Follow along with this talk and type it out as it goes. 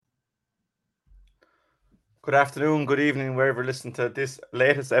Good afternoon, good evening, wherever you listen to this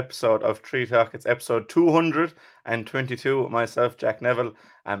latest episode of Tree Talk. It's episode 222. Myself, Jack Neville,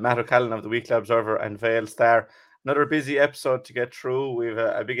 and Matt O'Callaghan of the Weekly Observer and Vale Star. Another busy episode to get through. We have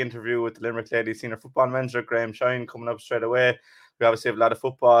a big interview with the Limerick Ladies senior football manager, Graham Shine, coming up straight away. We obviously have a lot of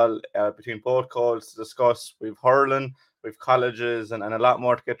football between both calls to discuss. We've hurling, we've colleges, and a lot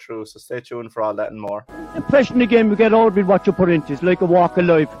more to get through. So stay tuned for all that and more. The impression again we get out with what you put into it's like a walk of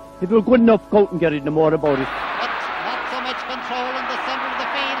life. If you're good enough, go out and get it, no more about it. But not so much control in the centre of the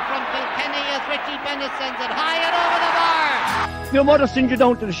field from Kilkenny as Richie Bennett sends it high and over the bar. Your mother sends you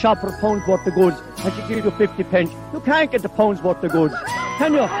down to the shop for a pound's worth of goods and she gives you 50 pence. You can't get the pound's worth of goods,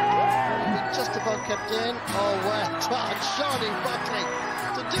 can you? Just about kept in. Oh, well done, Shawnee Buckley.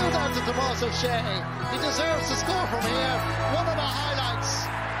 To do that to Tommaso Sheahy. He deserves to score from here. One of the highlights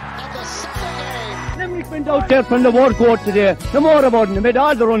of the Sunday game. Limerick went out there from the word go today. No more about it. They made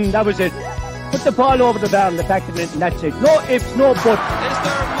all the running, that was it. Put the ball over the bar and the back of it, and that's it. No ifs, no buts. Is there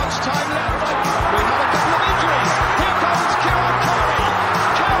much time left? We have a couple of injuries. Here comes Kieran Carey.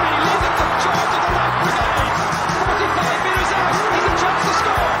 Carey leading the charge of the right brigade. 45 metres out. He's a chance to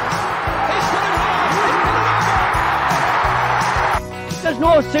score. He's put it high. He's put it over. There's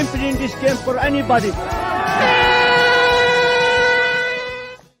no sympathy in this game for anybody.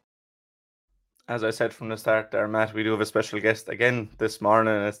 As I said from the start there, Matt, we do have a special guest again this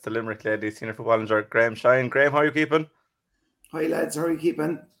morning. It's the Limerick Ladies senior football manager, Graham Shine. Graham, how are you keeping? Hi lads, how are you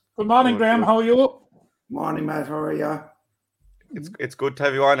keeping? Good morning, Graham. How are you? Morning, Matt. How are you? It's good to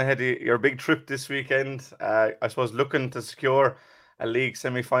have you on ahead of your big trip this weekend. I suppose looking to secure a league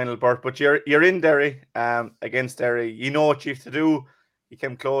semi-final berth, but you're in Derry against Derry. You know what you have to do. You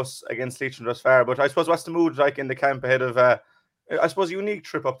came close against Leitrim thus far, but I suppose what's the mood like in the camp ahead of I suppose a unique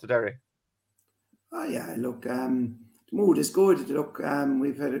trip up to Derry? Oh yeah, look, the mood is good. Look,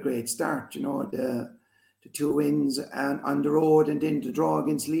 we've had a great start. You know, the two wins and on the road, and then the draw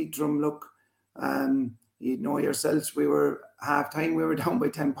against Leitrim. Look, you know yourselves, we were half time, we were down by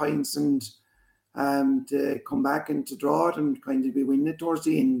 10 points, and to come back and to draw it and kind of be winning it towards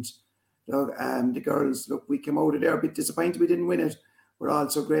the end. Look, the girls, look, we came out of there a bit disappointed we didn't win it. We're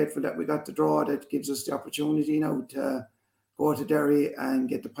also grateful that we got the draw. That gives us the opportunity now to go to Derry and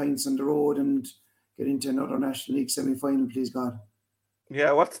get the points on the road and get into another National League semi-final, please God.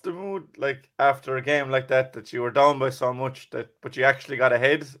 Yeah, what's the mood like after a game like that you were down by so much but you actually got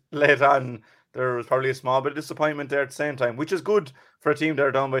ahead late on? There was probably a small bit of disappointment there at the same time, which is good for a team that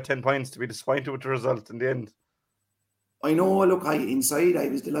are down by 10 points to be disappointed with the result in the end. I know, look, inside I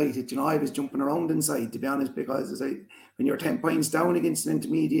was delighted. You know, I was jumping around inside, to be honest, because when you're 10 points down against an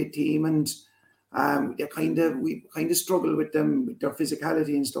intermediate team and we kind of struggle with them, with their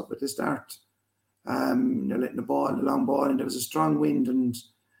physicality and stuff at the start. They're letting the long ball, and there was a strong wind, and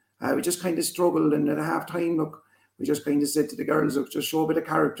we just kind of struggled. And at half time, look, we just kind of said to the girls, look, just show a bit of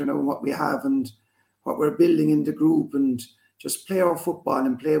character now and what we have and what we're building in the group, and just play our football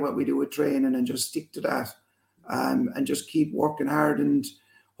and play what we do with training and just stick to that, and just keep working hard, and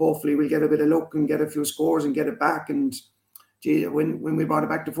hopefully we'll get a bit of luck and get a few scores and get it back. And when we brought it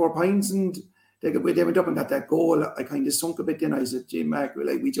back to 4 points and they went up and got that goal, I kind of sunk a bit. Then I said, Jim Mac,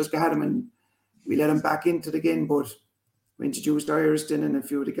 we just had him and we let him back into the game, but we introduced Iriston and a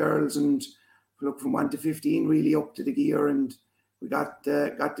few of the girls, and look from 1 to 15 really up to the gear, and we got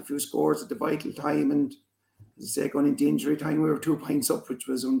the few scores at the vital time. And as I say, going into injury time, we were 2 points up, which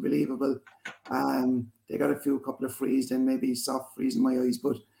was unbelievable. They got a couple of frees, then maybe soft frees in my eyes,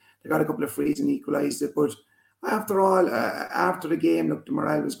 but they got a couple of frees and equalised it. But after all, after the game, look, the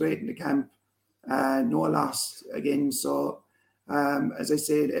morale was great in the camp. No loss again, so as I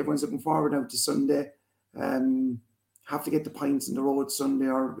said, everyone's looking forward now to Sunday. Have to get the points on the road Sunday,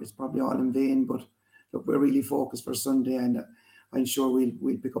 or it's probably all in vain. But look, we're really focused for Sunday, and I'm sure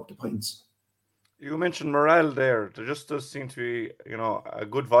we'll pick up the points. You mentioned morale there. There just does seem to be, you know, a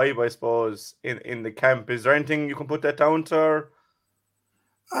good vibe, I suppose, in the camp. Is there anything you can put that down to? Or?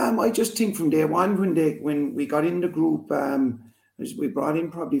 I just think from day one, when we got in the group, we brought in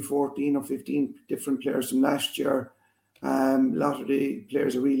probably 14 or 15 different players from last year. A lot of the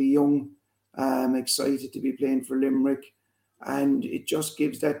players are really young, excited to be playing for Limerick, and it just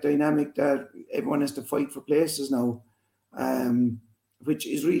gives that dynamic that everyone has to fight for places now, which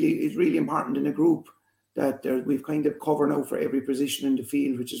is really important in a group that we've kind of covered now for every position in the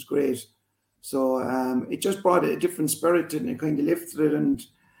field, which is great. So it just brought a different spirit and it kind of lifted it, and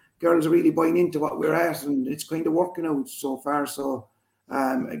girls are really buying into what we're at, and it's kind of working out so far. So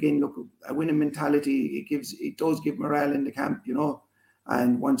again, look, a winning mentality, it does give morale in the camp, you know.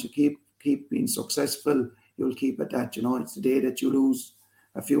 And once you keep being successful, you'll keep at that, you know. It's the day that you lose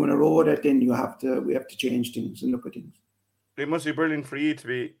a few in a row, that then we have to change things and look at things. It must be brilliant for you to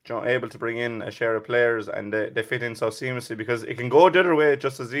be able to bring in a share of players and they fit in so seamlessly, because it can go the other way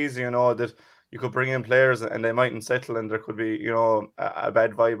just as easy, that you could bring in players and they mightn't settle and there could be, a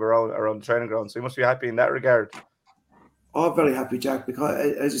bad vibe around the training ground. So you must be happy in that regard. Oh, very happy, Jack,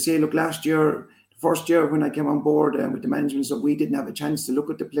 because as I say, look, last year, the first year when I came on board with the management, so we didn't have a chance to look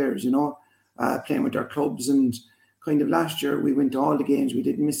at the players, playing with our clubs, and kind of last year we went to all the games, we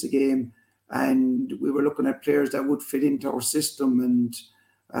didn't miss a game. And we were looking at players that would fit into our system, and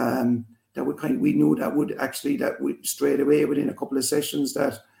that would straight away within a couple of sessions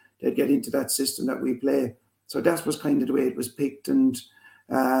that they'd get into that system that we play. So that was kind of the way it was picked, and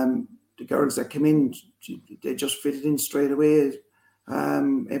the girls that came in, they just fitted in straight away.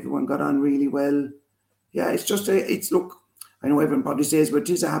 Everyone got on really well. Yeah, look, I know everyone probably says, but it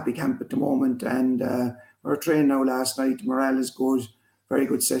is a happy camp at the moment, and we're training now last night. Morale is good. Very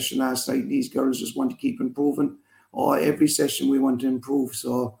good session last night. These girls just want to keep improving. Every session we want to improve.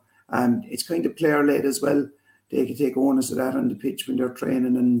 So it's kind of player-led as well. They can take onus of that on the pitch when they're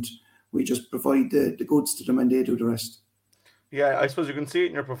training, and we just provide the goods to them and they do the rest. Yeah, I suppose you can see it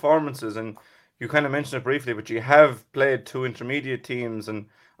in your performances, and you kind of mentioned it briefly, but you have played 2 intermediate teams and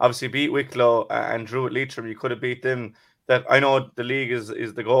obviously beat Wicklow and drew at Leitrim. You could have beat them. That I know the league is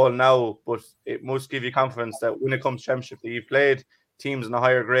the goal now, but it must give you confidence that when it comes to championship, that you've played teams in a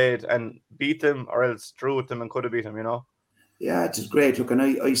higher grade and beat them, or else drew with them and could have beat them, Yeah, it is great. Look, and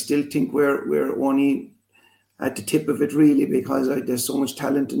I still think we're only at the tip of it, really, because there's so much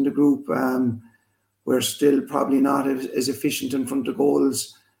talent in the group. We're still probably not as efficient in front of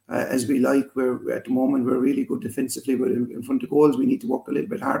goals as we like. At the moment, we're really good defensively, but in front of goals, we need to work a little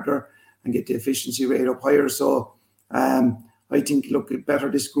bit harder and get the efficiency rate up higher. So I think, look,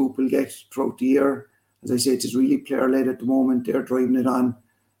 better this group will get throughout the year. As I say, it is really player-led at the moment. They're driving it on.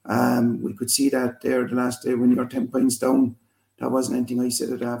 We could see that there the last day when you're 10 points down. That wasn't anything I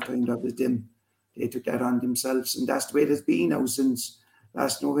said at half-time. That was them. They took that on themselves. And that's the way it has been now since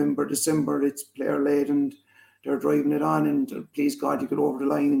last November, December. It's player-led and they're driving it on. And please God, you get over the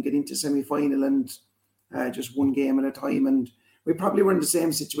line and get into semi-final and just one game at a time. And we probably were in the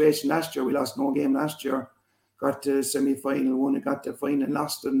same situation last year. We lost no game last year. Got to semi-final, won it, got to final,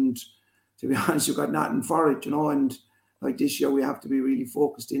 lost, and to be honest, you got nothing for it, and like this year we have to be really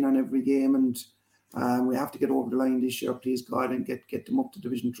focused in on every game, and we have to get over the line this year, please God, and get them up to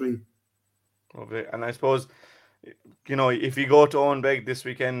Division 3. Okay, and I suppose, if you go to Owenbeg this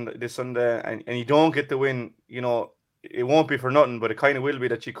weekend, this Sunday, and you don't get the win, it won't be for nothing, but it kind of will be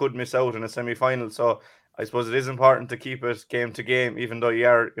that you could miss out in a semi-final. So I suppose it is important to keep it game to game, even though you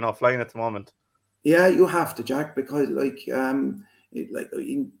are, flying at the moment. Yeah, you have to, Jack, because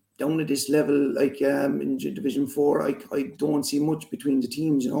down at this level, in Division 4, I don't see much between the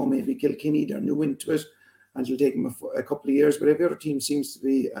teams. Maybe Kilkenny, they're new into it, and it'll take them a couple of years. But every other team seems to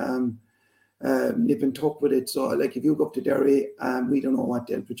be nipping tuck with it. So, if you go up to Derry, we don't know what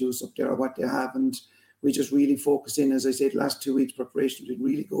they'll produce up there or what they have, and we just really focus in. As I said, last 2 weeks preparation has been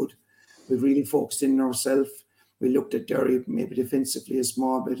really good. We've really focused in on ourselves. We looked at Derry maybe defensively a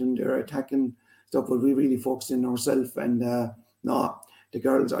small bit, and their attacking stuff, but we really focused in on ourselves. And the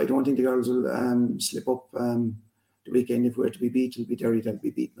girls, I don't think the girls will slip up the weekend. If we're to be beat, it'll be Derry that'll be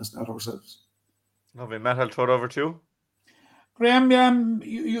beating us, not ourselves. Lovely. Matt, I'll throw it over to you. Graham,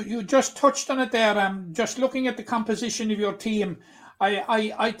 you just touched on it there. Just looking at the composition of your team,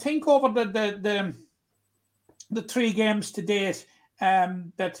 I think over the 3 games to date,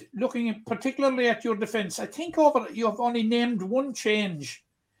 that looking particularly at your defence, I think you have only named one change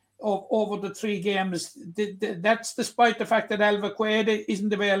over the 3 games. That's despite the fact that Alva Quaid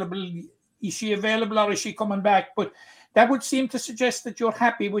isn't available. Is she available or is she coming back? But that would seem to suggest that you're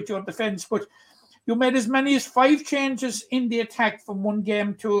happy with your defence. But you made as many as 5 changes in the attack from one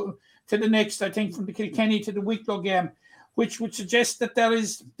game to the next, I think from the Kilkenny to the Wicklow game, which would suggest that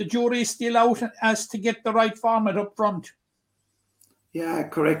the jury is still out as to get the right format up front. Yeah,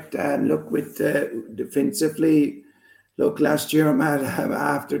 correct. And look, with defensively, look, last year, Matt,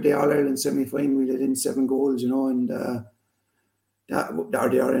 after the All-Ireland semi-final, we let in 7 goals, and the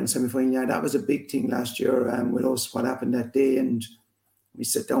All-Ireland semi-final, yeah, that was a big thing last year with us, what happened that day. And we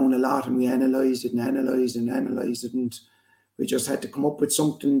sat down a lot and we analysed it, and we just had to come up with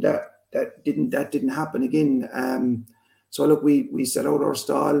something that didn't happen again. So look, we set out our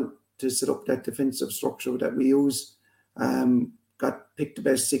stall to set up that defensive structure that we use. Picked the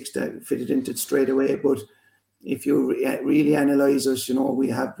best 6 that fitted into it straight away. But if you really analyse us, we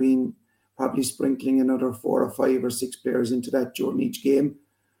have been probably sprinkling another 4 or 5 or 6 players into that during each game.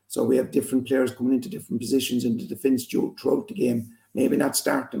 So we have different players coming into different positions in the defence throughout the game. maybe not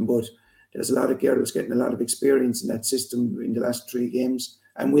starting, but there's a lot of girls getting a lot of experience in that system in the last 3 games,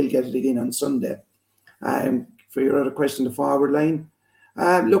 and we'll get it again on Sunday. For your other question, the forward line,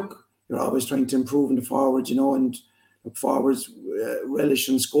 look, you're always trying to improve in the forwards, and look, forwards relish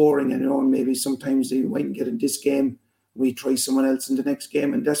in scoring, and maybe sometimes they mightn't get in this game. We try someone else in the next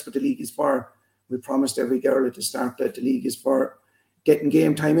game, and that's what the league is for. We promised every girl at the start that the league is for getting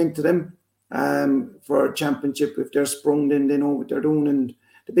game time into them. For a championship, if they're sprung, then they know what they're doing. And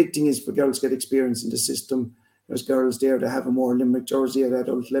the big thing is for girls to get experience in the system. There's girls there that have a more Limerick jersey at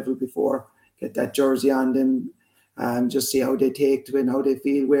adult level before, get that jersey on them, and just see how they take to it and how they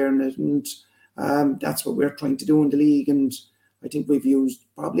feel wearing it. And that's what we're trying to do in the league. And I think we've used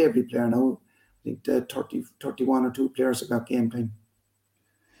probably every player now. I think the 31 or 2 players have got game time.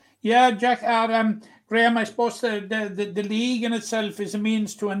 Yeah, Jack, Graham, I suppose the league in itself is a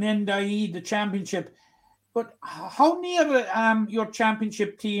means to an end, i.e. the championship. But how near your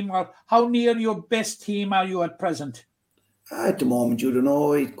championship team, or how near your best team are you at present? At the moment, you don't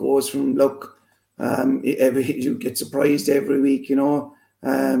know. It goes from, look, you get surprised every week,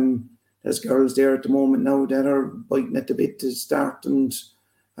 There's girls there at the moment now that are biting at the bit to start. And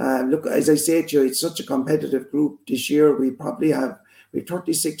look, as I say to you, it's such a competitive group this year. We probably have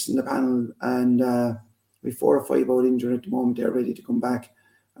 36 in the panel, and we've 4 or 5 out injured at the moment. They're ready to come back,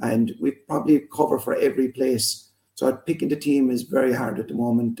 and we probably cover for every place. So picking the team is very hard at the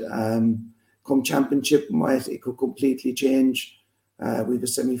moment. Come championship, it could completely change. We have a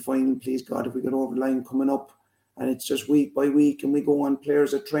semi-final, please God, if we get over the line coming up. And it's just week by week, and we go on,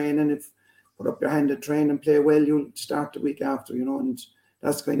 players are training. If put up your hand at train and play well, you'll start the week after, and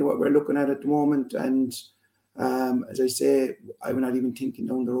that's kind of what we're looking at the moment. And as I say, I'm not even thinking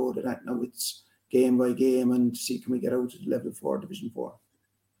down the road of that now. It's game by game and see can we get out to the level 4, Division 4.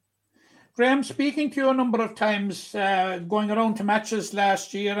 Graham, speaking to you a number of times, going around to matches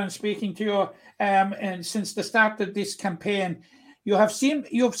last year and speaking to you and since the start of this campaign, you've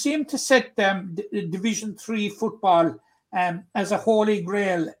seemed to set Division 3 football as a holy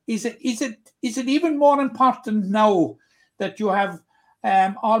grail. Is it even more important now that you have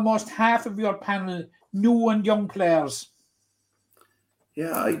almost half of your panel new and young players?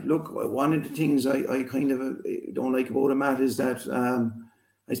 Yeah, look, one of the things I kind of don't like about it, Matt, is that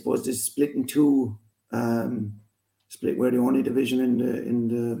I suppose this split in 2, split where the only division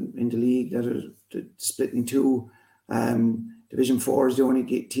in the league that are split in 2. Division 4 is the only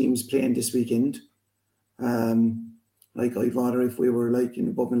teams playing this weekend. Like I'd rather if we were like in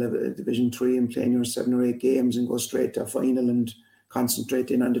above level Division 3 and playing your 7 or 8 games and go straight to a final and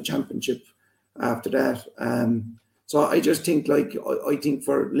concentrate in on the championship after that. So I just think I think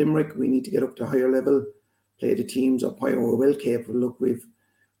for Limerick we need to get up to a higher level, play the teams up higher. We're well capable. Look, with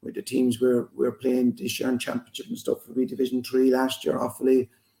the teams we're playing this year in championship and stuff, we Division 3 last year, awfully.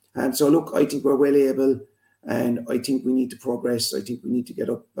 And so look, I think we're well able. And I think we need to progress. I think we need to get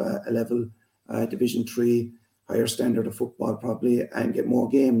up a level, Division 3, higher standard of football probably, and get more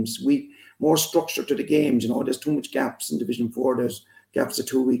games. More structure to the games. There's too much gaps in Division 4. There's gaps of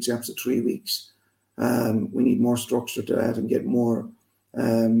 2 weeks, gaps of 3 weeks. We need more structure to that and get more,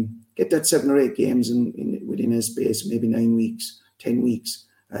 get that 7 or 8 games within a space, maybe 9 weeks, 10 weeks,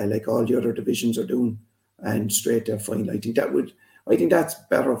 like all the other divisions are doing, and straight to a final. I think that's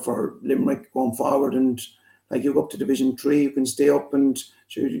better for Limerick going forward. And like you go up to Division 3, you can stay up, and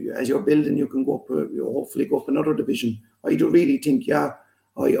as you're building, you can go up. You hopefully go up another division. I do really think, I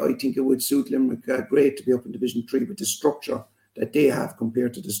think it would suit Limerick great to be up in Division 3 with the structure that they have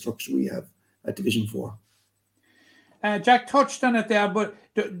compared to the structure we have at Division 4. Jack touched on it there, but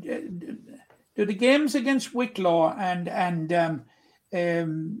do the games against Wicklow and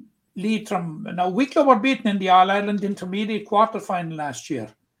Leitrim? Now Wicklow were beaten in the All Ireland Intermediate quarter-final last year.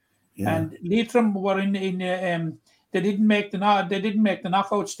 Yeah. And Leitrim were in they didn't make the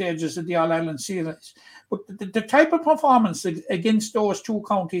knockout stages of the All Ireland series. But the type of performance against those 2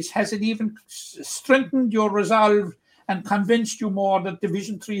 counties, has it even strengthened your resolve and convinced you more that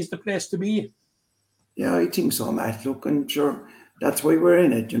Division 3 is the place to be? Yeah, I think so, Matt. Look, and sure, that's why we're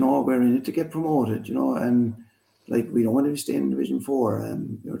in it. We're in it to get promoted. And like we don't want to stay in Division 4.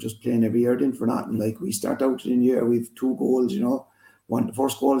 You're just playing every year then for nothing. Like we start out in the year with 2 goals. The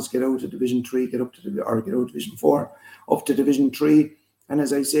first goal is get out of Division 3, get out of Division 4, up to Division 3. And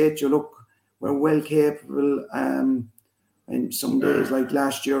as I said, look, we're well capable. And some days, like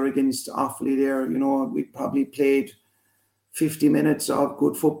last year against Offaly there, we probably played 50 minutes of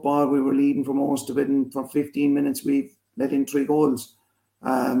good football. We were leading for most of it, and for 15 minutes we let in 3 goals.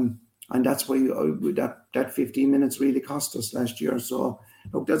 And that's why that 15 minutes really cost us last year. So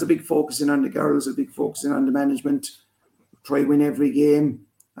look, there's a big focusing on the girls, a big focusing on the management. try win every game,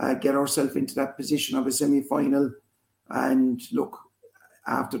 get ourselves into that position of a semi-final, and look,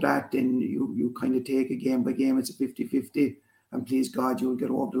 after that, then you kind of take a game by game. It's a 50-50, and please God, you'll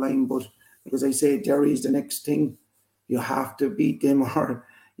get over the line. But as I say, Derry is the next thing. You have to beat them, or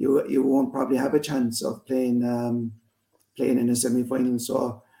you won't probably have a chance of playing in a semi-final.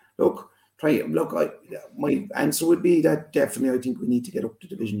 So my answer would be that definitely I think we need to get up to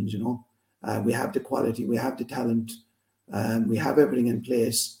divisions. We have the quality, we have the talent, we have everything in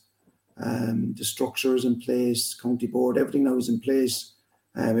place. The structure is in place, county board, everything now is in place.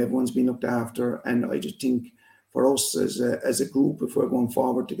 Everyone's been looked after, and I just think for us as a group, if we're going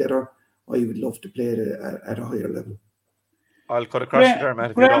forward together, I would love to play at a higher level. I'll cut across there,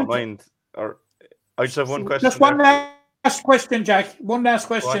 Matt, if you don't mind. Or I just have one question. Just one last question, Jack. One last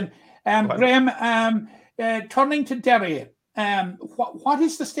question. Graham, turning to Derry, what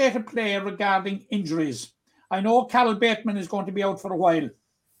is the state of play regarding injuries? I know Carol Bateman is going to be out for a while.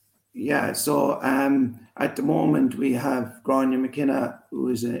 Yeah, so at the moment we have Grania McKenna, who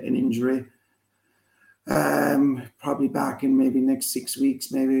is an injury. Probably back in maybe next 6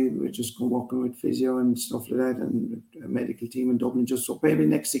 weeks. Maybe we're just working with physio and stuff like that, and a medical team in Dublin. Just so maybe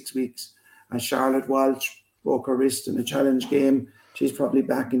next 6 weeks. And Charlotte Walsh broke her wrist in a challenge game. She's probably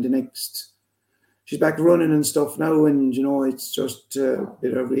back in the next. She's back running and stuff now, and it's just a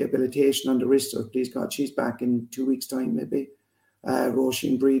bit of rehabilitation on the wrist. So please God, she's back in 2 weeks' time maybe.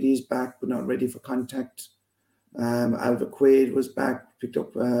 Roisin Breedy's back, but not ready for contact. Alva Quaid was back, picked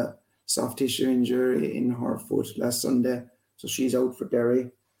up a soft tissue injury in her foot last Sunday, so she's out for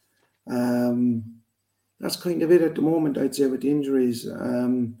Derry. That's kind of it at the moment, I'd say, with the injuries.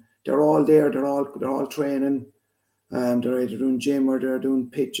 They're all there. They're all training. They're either doing gym or they're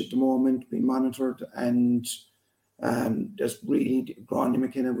doing pitch at the moment, being monitored. And there's really Grania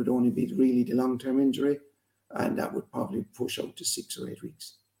McKenna would only be really the long-term injury, and that would probably push out to 6 or 8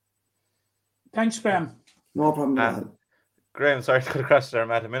 weeks. Thanks, Graham. No problem at all. Graham, sorry to cut across there,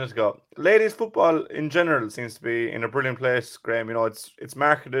 Matt, a minute ago. Ladies football in general seems to be in a brilliant place, Graham. It's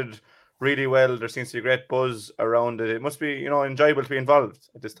marketed really well. There seems to be a great buzz around it. It must be, enjoyable to be involved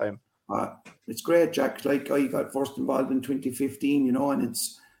at this time. It's great, Jack. Like, I got first involved in 2015, and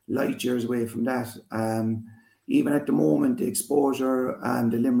it's light years away from that. Even at the moment, the exposure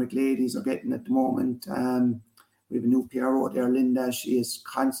the Limerick ladies are getting at the moment. We have a new PRO there, Linda. She is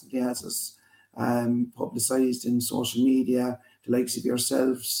constantly has us publicised in social media, the likes of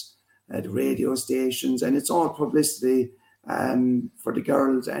yourselves, the radio stations, and it's all publicity for the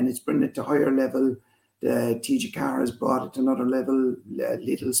girls, and it's bringing it to higher level. The TG Car has brought it to another level,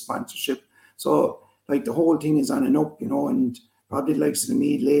 little sponsorship. So, like, the whole thing is on and up, and probably the likes of the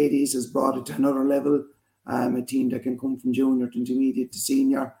Meath ladies has brought it to another level. A team that can come from junior to intermediate to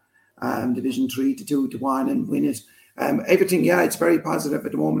senior, Division 3 to 2 to 1 and win it. Everything, it's very positive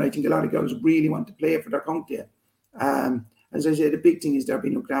at the moment. I think a lot of girls really want to play for their county. As I say, the big thing is they're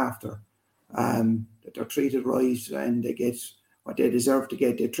being looked after, that they're treated right and they get what they deserve to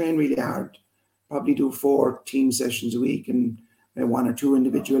get. They train really hard, probably do 4 team sessions a week and 1 or 2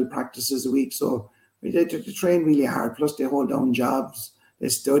 individual practices a week. So they train really hard, plus they hold down jobs, they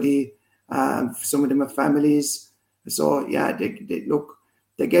study. Some of them have families. So, they look,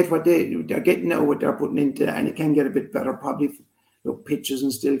 they get what they're getting now, what they're putting into, and it can get a bit better. Probably, pitches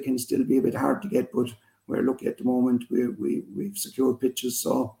and can still be a bit hard to get, but we're lucky at the moment. We've secured pitches.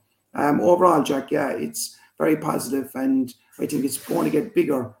 So, overall, Jack, it's very positive, and I think it's going to get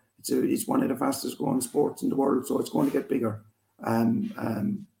bigger. It's one of the fastest growing sports in the world, so it's going to get bigger.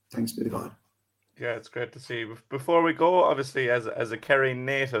 Thanks be to God. Yeah, it's great to see. Before we go, obviously, as a Kerry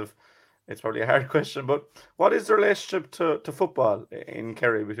native, it's probably a hard question, but what is the relationship to football in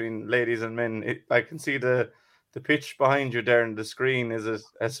Kerry between ladies and men? I can see the pitch behind you there on the screen. Is it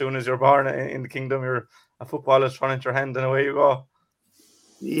as soon as you're born in the kingdom, you're a footballer thrown into your hand and away you go?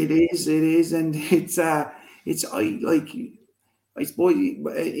 It is, and I suppose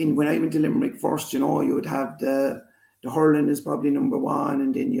when I went to Limerick first, you would have the hurling is probably number 1,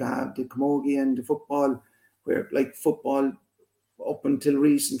 and then you have the camogie and the football, where like football up until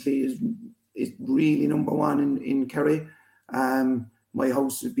recently is really number 1 in Kerry. My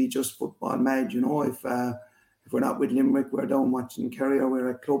house would be just football mad, if we're not with Limerick, we're down watching Kerry or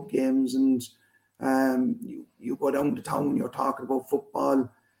we're at club games, and you go down to town, you're talking about football.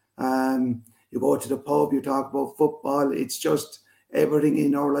 You go to the pub, you talk about football. It's just everything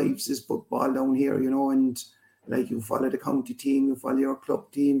in our lives is football down here, and like you follow the county team, you follow your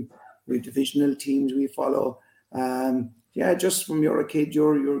club team, we have divisional teams we follow. Just from you're a kid,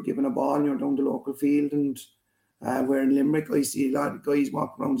 you're given a ball and you're down the local field, and we're in Limerick. I see a lot of guys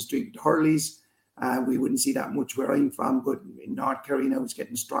walking around the street with hurleys, We wouldn't see that much where I'm from, but in North Kerry now it's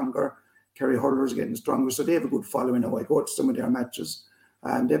getting stronger. Kerry hurlers are getting stronger, so they have a good following now. I go to some of their matches,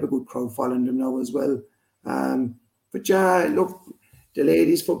 and they have a good crowd following them now as well. But yeah, look, the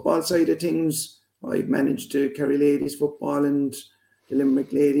ladies football side of things, I've managed to Kerry ladies football, and the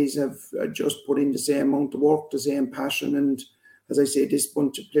Limerick ladies have just put in the same amount of work, the same passion, and as I say, this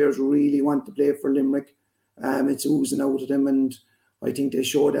bunch of players really want to play for Limerick. It's oozing out of them, and I think they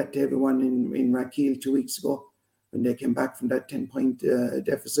showed that to everyone in Rathkeale 2 weeks ago when they came back from that 10-point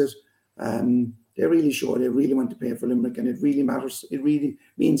deficit. They really show they really want to play for Limerick, and it really matters. It really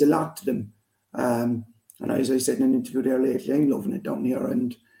means a lot to them. And as I said in an interview there lately, I'm loving it down here,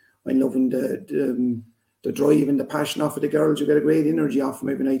 and I'm loving the drive and the passion off of the girls. You get a great energy off them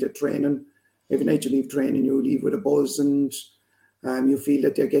every night at training. Every night you leave training, you leave with a buzz, and you feel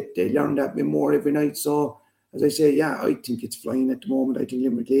that they learn that bit more every night. So, as I say, yeah, I think it's flying at the moment. I think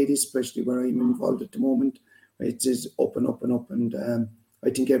Limerick ladies, especially where I'm involved at the moment, it is up and up and up. And I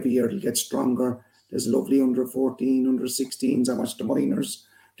think every year it'll get stronger. There's lovely under 14, under 16s. I watched the minors.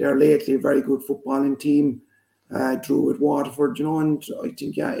 They're lately a very good footballing team. Drew at Waterford, and I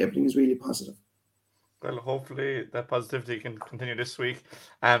think, yeah, everything is really positive. Well, hopefully that positivity can continue this week.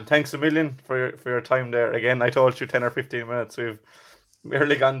 Thanks a million for your time there. Again, I told you 10 or 15 minutes. We've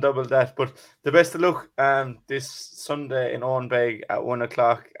barely gone double that. But the best of luck this Sunday in Owenbeg at 1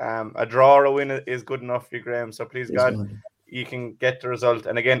 o'clock. A draw or a win is good enough for you, Graham. So please, God, you can get the result.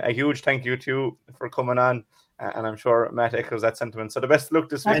 And again, a huge thank you to you for coming on. And I'm sure Matt echoes that sentiment. So the best of luck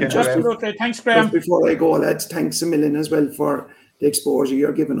this weekend. Thanks, Graham. Just before I go, lads, thanks a million as well for the exposure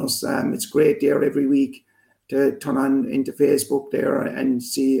you're giving us. It's great there every week to turn on into Facebook there and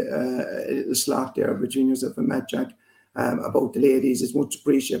see a little slot there between yourself and Matt, Jack, about the ladies. It's much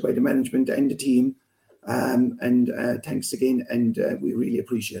appreciated by the management and the team. And thanks again, and we really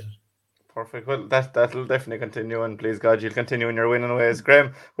appreciate it. Perfect. Well, that'll definitely continue, and please, God, you'll continue in your winning ways.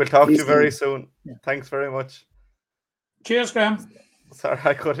 Graham, we'll talk to you very soon. Yeah. Thanks very much. Cheers, Graham. Sorry,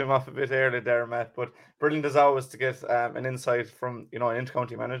 I cut him off a bit early there, Matt, but brilliant as always to get an insight from, an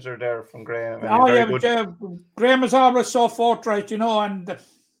inter-county manager there from Graham. Graham is always so forthright, and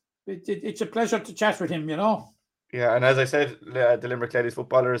it's a pleasure to chat with him, Yeah, and as I said, the Limerick ladies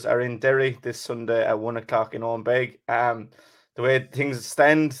footballers are in Derry this Sunday at 1 o'clock in Owenbeg. The way things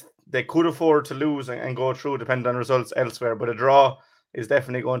stand, they could afford to lose and go through, depending on results elsewhere, but a draw is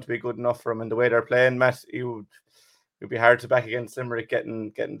definitely going to be good enough for them. And the way they're playing, Matt, it'd be hard to back against Limerick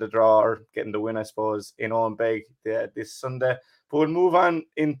getting the draw or getting the win, I suppose, in Owenbeg this Sunday. But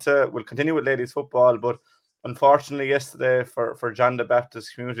we'll continue with ladies football. But unfortunately, yesterday for John the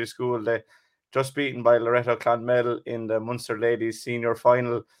Baptist Community School, they just beaten by Loreto Clonmel in the Munster Ladies Senior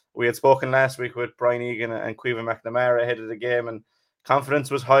Final. We had spoken last week with Brian Egan and Caoimhe McNamara ahead of the game, and confidence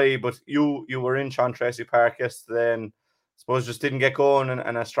was high. But you were in Sean Tracy Park yesterday, and I suppose just didn't get going,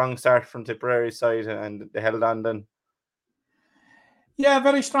 and a strong start from Tipperary side, and they held on then. Yeah,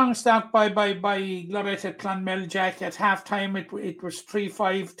 very strong start by Loreto Clonmel, Jack. At half-time, it was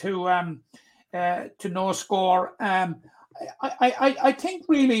 3-5 to no score. I think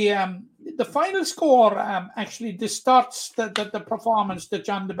really the final score actually distorts the performance that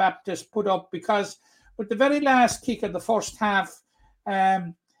John the Baptist put up, because with the very last kick of the first half,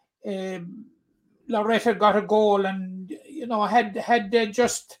 Loreto got a goal, and had they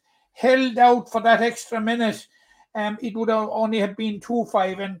just held out for that extra minute, it would have only have been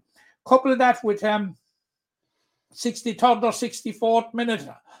 2-5, and couple of that with 63rd or 64th minute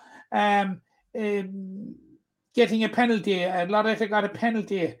getting a penalty. Loreto got a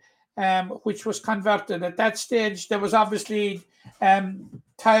penalty, which was converted. At that stage, there was obviously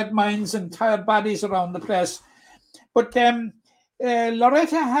tired minds and tired bodies around the place. But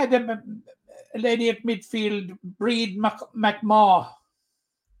Loreto had a lady at midfield, Breed McMaw,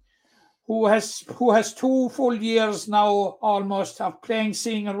 who has 2 full years now almost of playing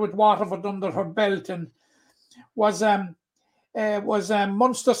senior with Waterford under her belt, and was a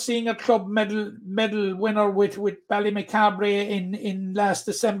Munster Senior Club medal winner with Ballymacabre in last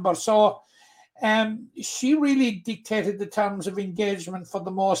December. So she really dictated the terms of engagement for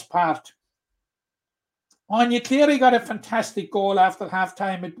the most part. Anya Cleary got a fantastic goal after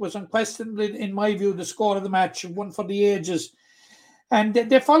half-time. It was unquestionably, in my view, the score of the match, one for the ages. And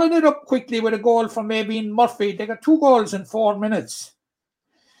they followed it up quickly with a goal from Aibeen Murphy. They got 2 goals in 4 minutes.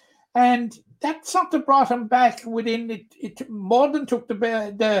 And that sort of brought him back within it. It more than took the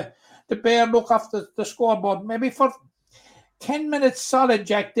bare look off the scoreboard. Maybe for 10 minutes solid,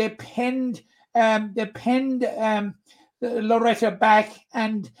 Jack, they penned Loreto back,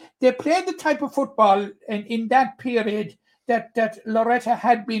 and they played the type of football in that period that Loretta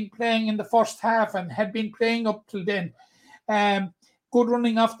had been playing in the first half and had been playing up till then. Good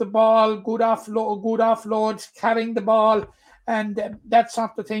running off the ball, good offloads, carrying the ball, and that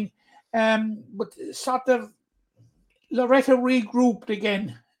sort of thing. But sort of Loretta regrouped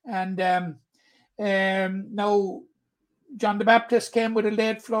again, and now John the Baptist came with a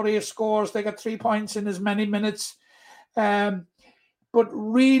late flurry of scores. They got 3 points in as many minutes, but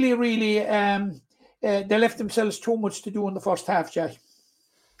really, they left themselves too much to do in the first half, Jack.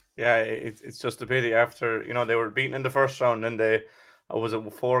 Yeah, it's just a pity. After they were beaten in the first round, and they was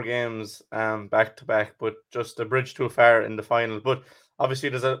it 4 games back to back, but just a bridge too far in the final. But obviously,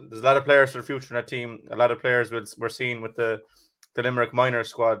 there's a lot of players for the future in that team. A lot of players we're seeing with the Limerick minor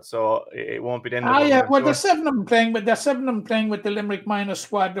squad, so it won't be the end of it. Yeah, well, there's 7 of them playing, but there's 7 of them playing with the Limerick minor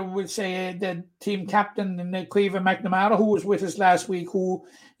squad. I would say the team captain and Quiva McNamara, who was with us last week, who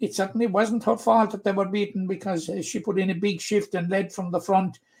it certainly wasn't her fault that they were beaten because she put in a big shift and led from the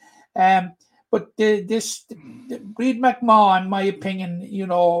front. But this Breed McMahon, in my opinion,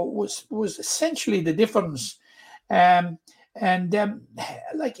 was essentially the difference. Like in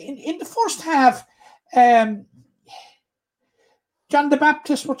the first half, John the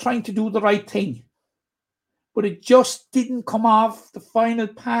Baptist were trying to do the right thing, but it just didn't come off. The final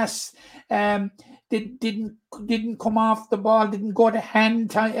pass didn't come off the ball, didn't go to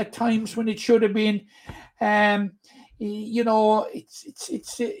hand at times when it should have been.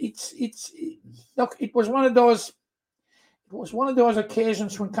 Look, it was one of those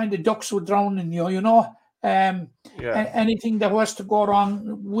occasions when kind of ducks would drown in you. Anything that was to go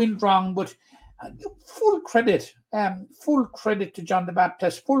wrong went wrong, but full credit to John the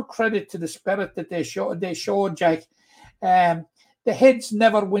Baptist, full credit to the spirit that they showed, Jack. The heads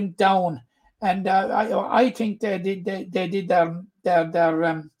never went down, and I think they did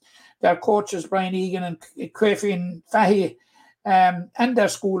their coaches Brian Egan and Quaffy and Fahy and their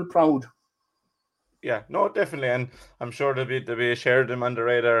school proud. Yeah, no, definitely, and I'm sure there'll be a share of them on the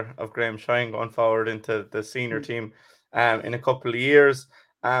radar of Graham Shine going forward into the senior team in a couple of years.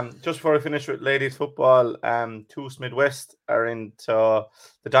 Just before I finish with ladies football, Toos Midwest are into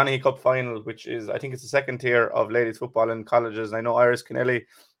the Donaghy Cup final, which is, I think it's the second tier of ladies football in colleges. I know Iris Kennelly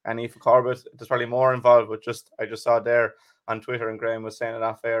and Aoife Corbett, there's probably more involved, but I just saw there on Twitter, and Graham was saying it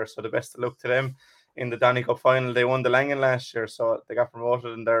off air, so the best of luck to them in the Donaghy Cup final. They won the Langan last year, so they got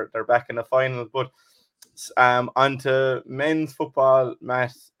promoted and they're back in the final. But on to men's football,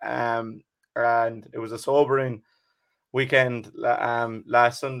 Matt, and it was a sobering weekend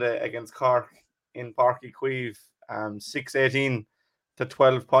last Sunday against Cork in Páirc Uí Chaoimh. 6-18 to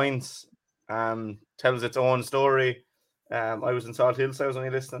 12 points. Tells its own story. I was in Salt Hill, so I was only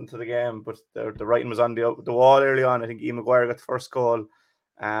listening to the game, but the writing was on the wall early on. I think Ian Maguire got the first goal,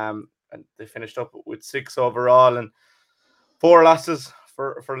 and they finished up with 6 overall and 4 losses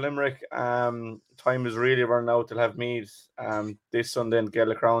for Limerick. Time is really running out. They'll have Meath this Sunday in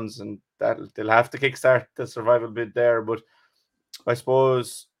Gaelic Crowns, and they'll have to kickstart the survival bid there. But I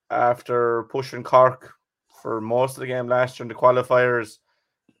suppose after pushing Cork for most of the game last year in the qualifiers,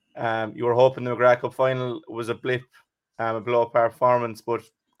 you were hoping the McGrath Cup final was a blip, a blow-apart performance, but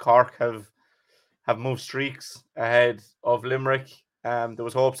Cork have moved streaks ahead of Limerick. There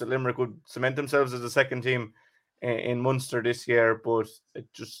was hopes that Limerick would cement themselves as the second team in Munster this year, but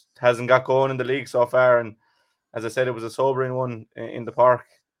it just hasn't got going in the league so far. And as I said, it was a sobering one in the park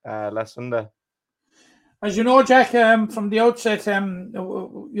last Sunday. As you know, Jack, from the outset,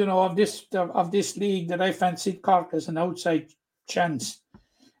 of this league, that I fancied Cork as an outside chance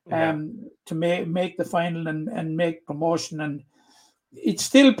to make the final and make promotion, and it's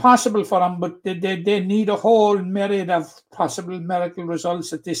still possible for them, but they need a whole myriad of possible miracle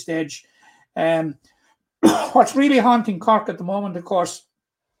results at this stage. What's really haunting Cork at the moment, of course,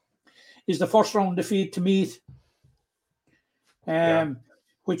 is the first round defeat to Meath,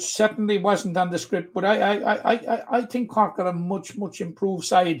 which certainly wasn't on the script. But I think Cork are a much improved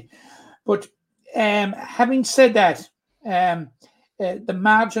side. But having said that, the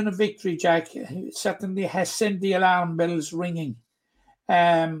margin of victory, Jack, certainly has sent the alarm bells ringing.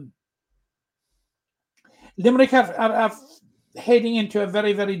 Limerick are heading into a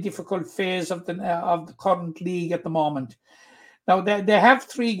very, very difficult phase of the current league at the moment. Now, they have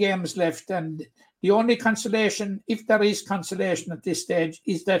 3 games left, and the only consolation, if there is consolation at this stage,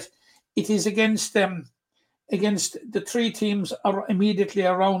 is that it is against the 3 teams are immediately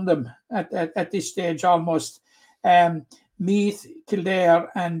around them at this stage almost. Meath, Kildare,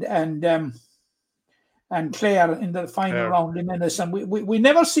 and Clare in the final round in Ennis, and we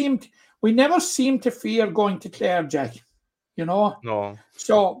never seem to fear going to Clare, Jack. No.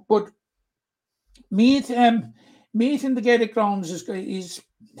 So, but Meath, Meath in the Gaelic grounds is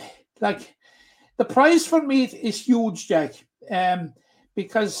like the prize for Meath is huge, Jack.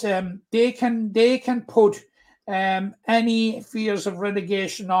 Because they can put any fears of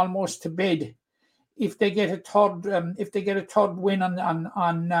relegation almost to bed if they get a third win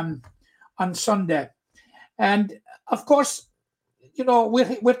on Sunday. And of course,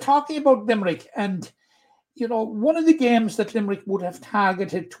 we're talking about Limerick, and one of the games that Limerick would have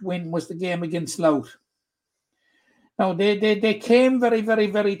targeted to win was the game against Louth. Now they came very, very,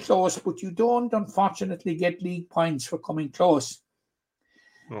 very close, but you don't unfortunately get league points for coming close.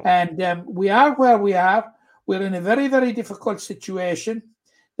 No. And we are where we are. We're in a very, very difficult situation.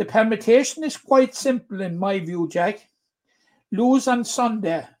 The permutation is quite simple in my view, Jack. Lose on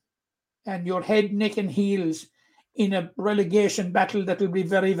Sunday, and you're head, neck, and heels in a relegation battle that will be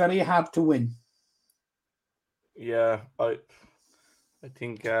very, very hard to win. Yeah, I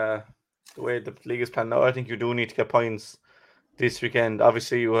think the way the league is planned now, I think you do need to get points this weekend.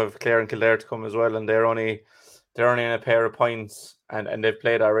 Obviously, you have Clare and Kildare to come as well, and they're only in a pair of points, and they've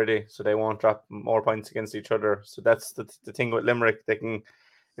played already, so they won't drop more points against each other. So that's the thing with Limerick. They can,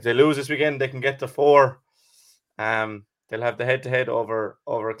 if they lose this weekend, they can get to 4. They'll have the head-to-head over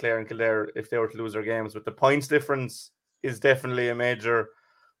Clare and Kildare if they were to lose their games. But the points difference is definitely a major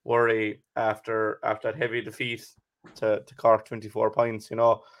worry after that heavy defeat to Cork, 24 points.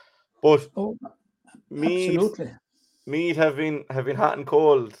 But Meath have been hot and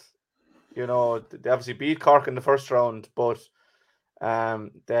cold. They obviously beat Cork in the first round, but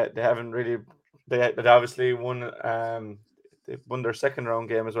they haven't really. They obviously won. They won their second round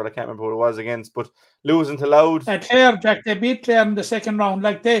game as well. I can't remember who it was against, but losing to Louth. Clare, Jack, they beat Clare in the second round.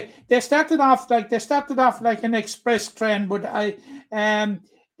 Like they started off like an express train, but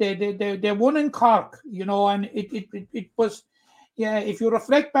they won in Cork, and it was. Yeah, if you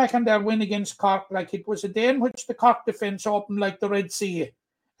reflect back on their win against Cork, like it was a day in which the Cork defence opened like the Red Sea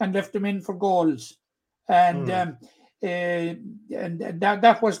and left them in for goals, and that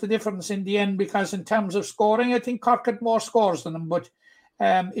was the difference in the end. Because in terms of scoring, I think Cork had more scores than them, but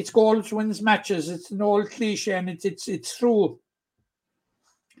it's goals wins matches. It's an old cliche, and it's true.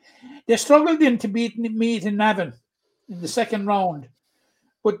 They struggled to beat Meath in Navan in the second round,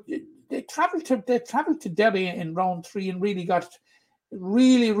 but they travelled to Derry in round 3 and really got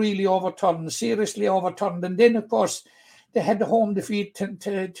really overturned, seriously overturned. And then of course they had the home defeat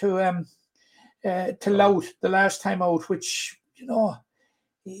to Louth the last time out, which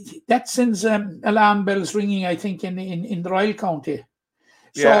that sends alarm bells ringing, I think, in the Royal County.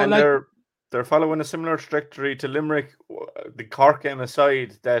 Yeah, so, and they're following a similar trajectory to Limerick. The Cork game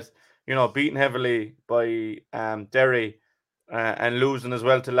aside, that beaten heavily by Derry. And losing as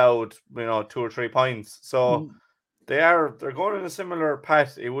well to Louth, 2 or 3 points. So they're going in a similar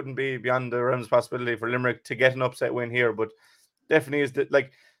path. It wouldn't be beyond the realms of possibility for Limerick to get an upset win here, but definitely is that,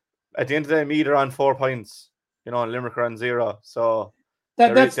 like, at the end of the day, Meath are on 4 points, and Limerick are on 0. So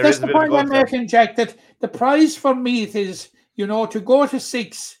that's the point I'm making, Jack. That the prize for Meath is, to go to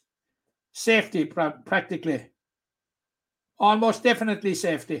 6, safety practically, almost definitely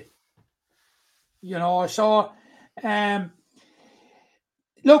safety. So.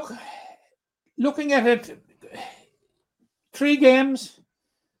 Looking at it, 3 games,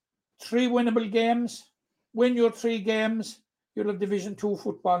 3 winnable games. Win your 3 games, you'll have Division 2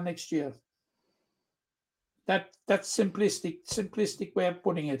 football next year. That's simplistic way of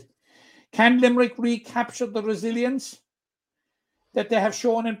putting it. Can Limerick recapture the resilience that they have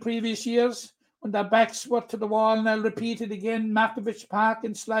shown in previous years when their backs were to the wall? And I'll repeat it again: Markovich Park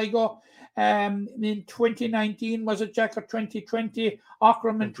in Sligo. In 2019, was it, Jack, or 2020?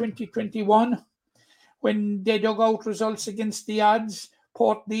 Ockram in 2021, when they dug out results against the odds.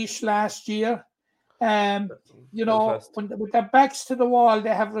 Portlaoise last year. When with their backs to the wall,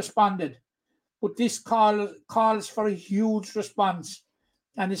 they have responded. But this calls for a huge response.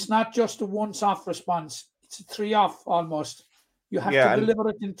 And it's not just a once-off response. It's a 3-off almost. You have to deliver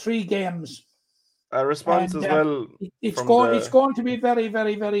it in 3 games. A response as well. It's going to be very,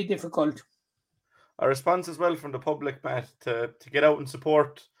 very, very difficult. A response as well from the public, Matt, to get out and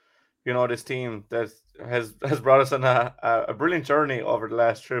support, this team that has brought us on a brilliant journey over the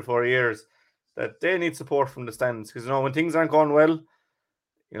last 3 or 4 years. That they need support from the stands, because when things aren't going well,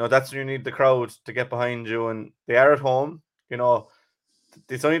 that's when you need the crowd to get behind you, and they are at home.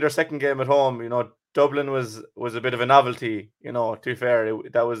 It's only their second game at home. Dublin was a bit of a novelty, to be fair.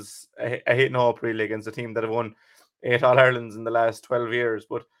 That was a hit and hope, really, against a team that have won 8 All-Irelands in the last 12 years.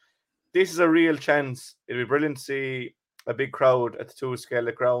 But this is a real chance. It'll be brilliant to see a big crowd at the 2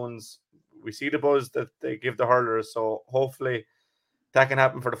 Gaelic grounds. We see the buzz that they give the hurlers, so hopefully that can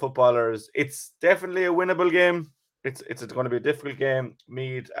happen for the footballers. It's definitely a winnable game. it's going to be a difficult game.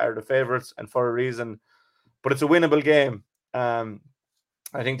 Meath are the favourites, and for a reason, but it's a winnable game.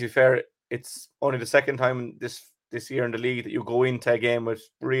 I think, to be fair, it's only the second time this year in the league that you go into a game with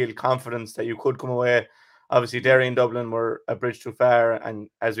real confidence that you could come away. Obviously, Derry and Dublin were a bridge too far, and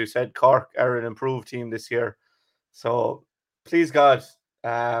as we said, Cork are an improved team this year. So, please God,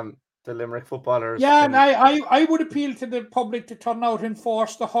 the Limerick footballers. Yeah, and I would appeal to the public to turn out in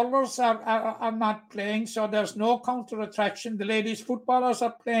force. The hurlers are not playing, so there's no counter attraction. The ladies footballers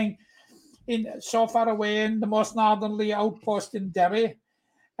are playing in so far away in the most northerly outpost in Derry.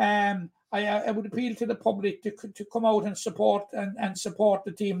 I would appeal to the public to come out and support support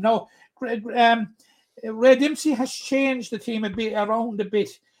the team. Now, Ray Dempsey has changed the team around a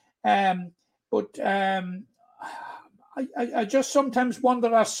bit, but I just sometimes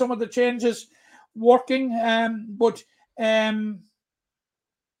wonder, are some of the changes working? But new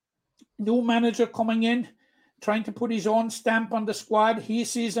manager coming in, trying to put his own stamp on the squad. He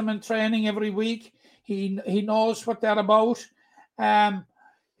sees them in training every week. He knows what they're about.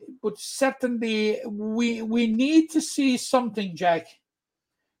 But certainly we need to see something, Jack,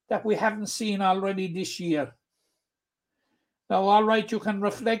 that we haven't seen already this year. Now, all right, you can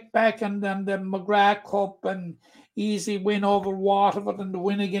reflect back and then the McGrath Cup and easy win over Waterford and the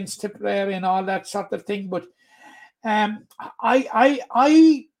win against Tipperary and all that sort of thing. But I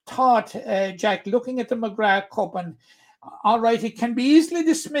thought, Jack, looking at the McGrath Cup, and all right, it can be easily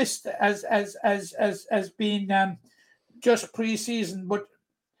dismissed as being just pre-season, but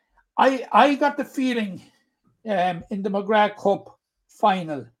I got the feeling in the McGrath Cup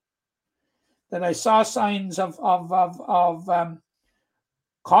final that I saw signs of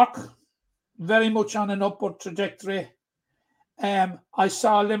Cork very much on an upward trajectory. I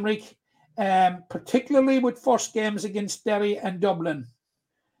saw Limerick, particularly with first games against Derry and Dublin,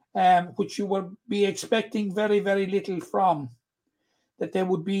 which you would be expecting very, very little from, that they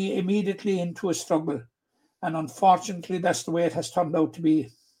would be immediately into a struggle. And unfortunately, that's the way it has turned out to be.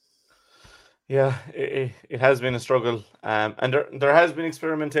 Yeah, it has been a struggle, and there has been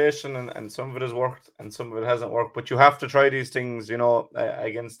experimentation, and some of it has worked, and some of it hasn't worked. But you have to try these things,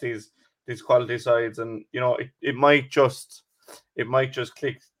 against these quality sides, and it might just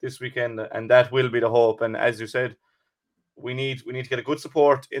click this weekend, and that will be the hope. And as you said, we need to get a good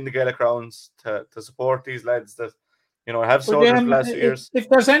support in the Gaelic grounds to support these lads that have sold in the last few years. If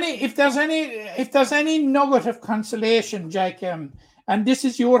there's any nugget of consolation, Jack. And this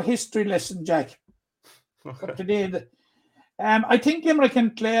is your history lesson, Jack, for today. I think Limerick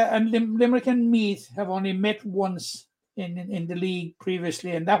and Meath have only met once in the league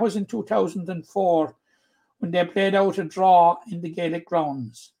previously, and that was in 2004 when they played out a draw in the Gaelic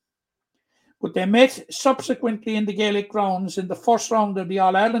grounds. But they met subsequently in the Gaelic grounds in the first round of the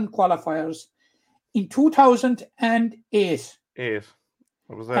All-Ireland qualifiers in 2008.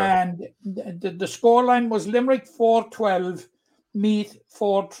 What was that? And the scoreline was Limerick 4-12. Meath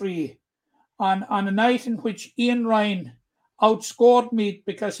 4-3 on a night in which Ian Ryan outscored Meath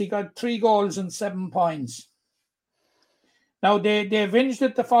because he got 3 goals and 7 points. Now they avenged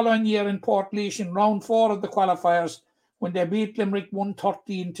it the following year in Portlaoise in round 4 of the qualifiers when they beat Limerick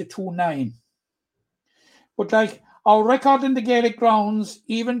 113-2-9. But our record in the Gaelic grounds,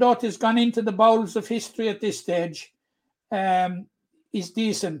 even though it has gone into the bowels of history at this stage, is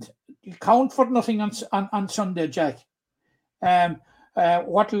decent. You count for nothing on Sunday, Jack.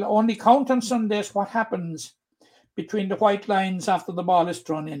 What will only count on Sunday is what happens between the white lines after the ball is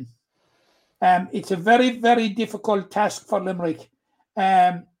thrown in. It's a very, very difficult task for Limerick.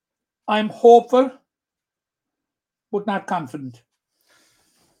 I'm hopeful, but not confident.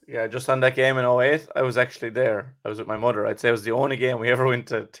 Yeah, just on that game in 2008, I was actually there. I was with my mother. I'd say it was the only game we ever went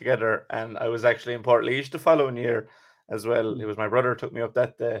to together, and I was actually in Portlaoise the following year as well. It was my brother took me up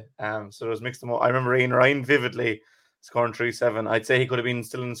that day. So there was mixed emotions. I remember Ian Ryan vividly scoring 3-7. I'd say he could have been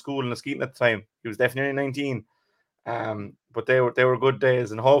still in school in Askeaton at the time. He was definitely 19. But they were good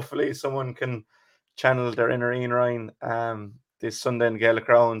days, and hopefully someone can channel their inner Ian Ryan this Sunday in Gaelic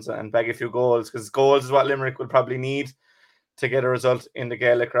grounds and bag a few goals, because goals is what Limerick will probably need to get a result in the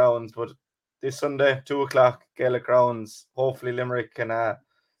Gaelic grounds. But this Sunday, 2:00, Gaelic grounds, hopefully Limerick can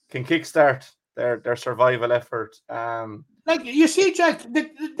kickstart their survival effort. You see, Jack,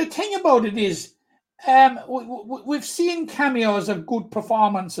 the thing about it is, we've seen cameos of good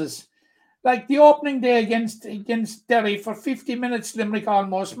performances, like the opening day against Derry. For 50 minutes, Limerick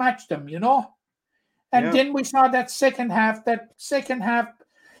almost matched them, and then we saw that second half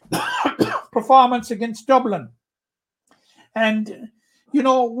performance against Dublin, and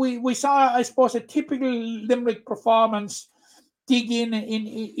we saw, I suppose, a typical Limerick performance dig in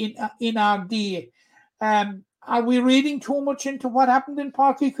RD. are we reading too much into what happened in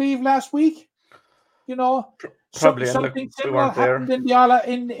Páirc Uí Chaoimh last week? You know, Probably, and look, something we similar weren't there.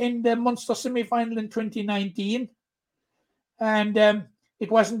 happened in the Munster semi-final in 2019, and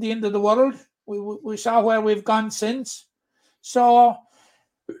it wasn't the end of the world. We saw where we've gone since. So,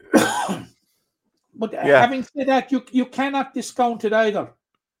 but having said that, you cannot discount it either.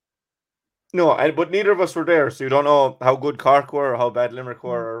 No, but neither of us were there, so you don't know how good Cork were, or how bad Limerick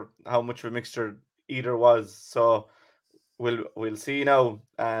were, or how much of a mixture either was. So we'll see now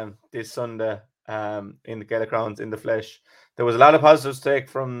this Sunday in the Gaelic rounds in the flesh. There was a lot of positives to take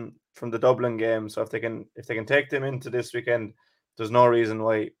from the Dublin game, so if they can take them into this weekend, there's no reason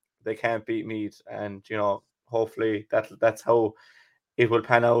why they can't beat Meath, and hopefully that's how it will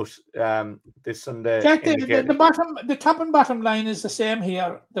pan out this Sunday. Jack, the top and bottom line is the same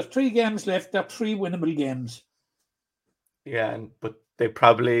here. There's 3 games left. They're 3 winnable games. Yeah, but they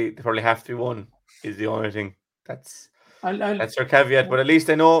probably have to be won. Is the only thing. That's their caveat. But at least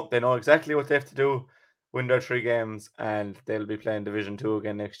they know exactly what they have to do. Win their 3 games, and they'll be playing Division 2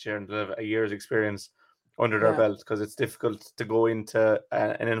 again next year, and they'll have a year's experience under their belt, because it's difficult to go into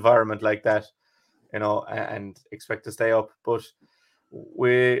an environment like that, and expect to stay up. But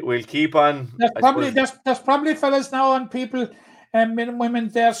we'll keep on. There's probably fellas now and people and men and women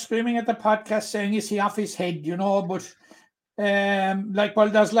there screaming at the podcast saying, "Is he off his head?" But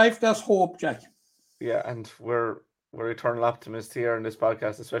there's life, there's hope, Jack. Yeah, and we're eternal optimists here in this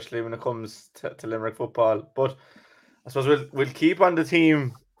podcast, especially when it comes to Limerick football. But I suppose we'll keep on the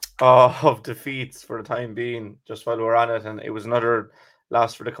theme of defeats for the time being, just while we're on it. And it was another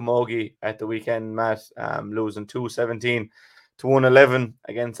loss for the Camogie at the weekend, Matt, losing 2-17 to 1-11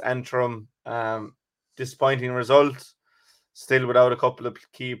 against Antrim. Disappointing result, still without a couple of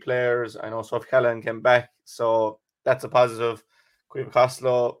key players. I know Soph Callan came back, so that's a positive. Caoimhe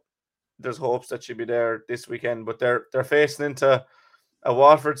Costello, there's hopes that she'll be there this weekend, but they're facing into a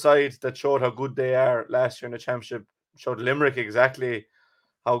Waterford side that showed how good they are last year in the championship, showed Limerick exactly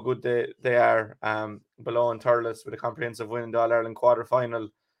how good they are below in Thurles with a comprehensive win in the All-Ireland quarter-final.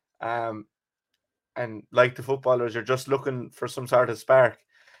 And like the footballers, you're just looking for some sort of spark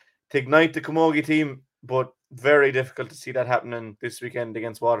to ignite the Camogie team, but very difficult to see that happening this weekend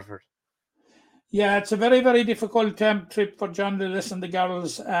against Waterford. Yeah, it's a very, very difficult trip for John Lillis and the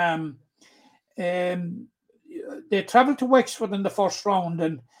girls. They travelled to Wexford in the first round,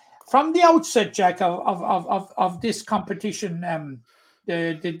 and from the outset, Jack, of this competition,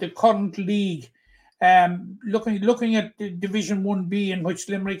 the current league, looking at the Division 1B in which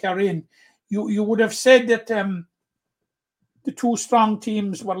Limerick are in, you would have said that the 2 strong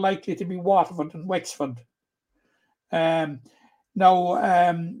teams were likely to be Waterford and Wexford. Now,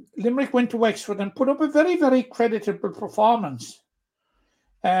 Limerick went to Wexford and put up a very, very creditable performance.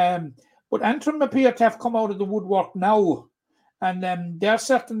 But Antrim appear to have come out of the woodwork now, and they're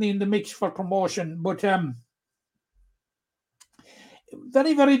certainly in the mix for promotion. But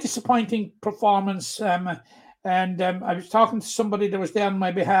very, very disappointing performance. And I was talking to somebody that was there on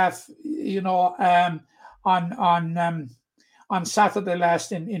my behalf, on Saturday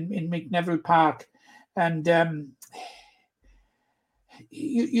last in McNeville Park, and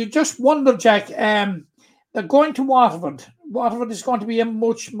you just wonder, Jack. They're going to Waterford. Waterford is going to be a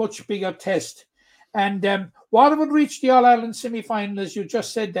much, much bigger test. And Waterford reached the All-Ireland semi-final, as you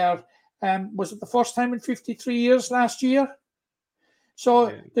just said there. Was it the first time in 53 years last year?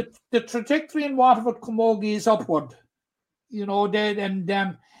 So the trajectory in Waterford Camogie is upward.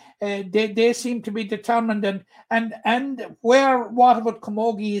 They seem to be determined. And where Waterford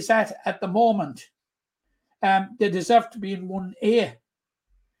Camogie is at the moment, they deserve to be in 1A.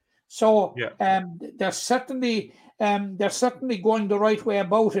 So they're certainly going the right way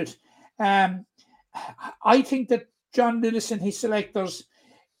about it. I think that John Lillis and his selectors,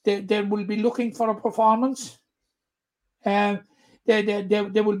 they will be looking for a performance. They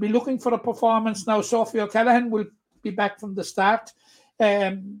will be looking for a performance now. Sophie O'Callaghan will be back from the start.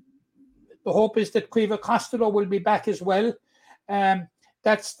 The hope is that Caoimhe Costello will be back as well.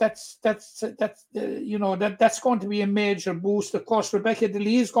 That's going to be a major boost. Of course, Rebecca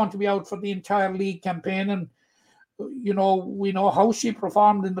DeLee is going to be out for the entire league campaign, and we know how she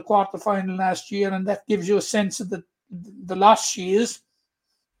performed in the quarterfinal last year, and that gives you a sense of the loss she is.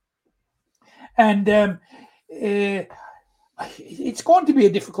 And it's going to be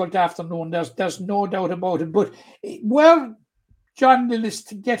a difficult afternoon. There's no doubt about it. But were John Lillis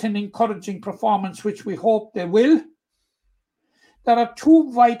to get an encouraging performance, which we hope they will, there are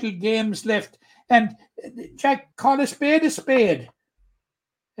 2 vital games left. And Jack, call a spade a spade.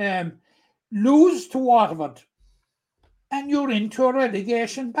 Lose to Waterford, and you're into a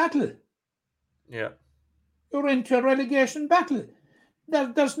relegation battle. Yeah. you're into a relegation battle.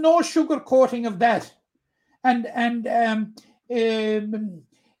 There's no sugarcoating of that. And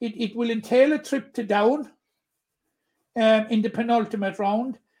it will entail a trip to Down in the penultimate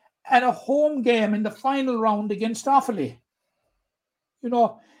round and a home game in the final round against Offaly.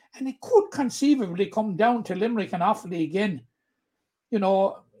 And it could conceivably come down to Limerick and Offaly again, in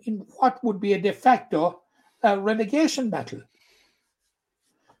what would be a de facto relegation battle.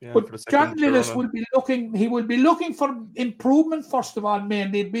 Yeah, but John Lillis will be looking for improvement, first of all,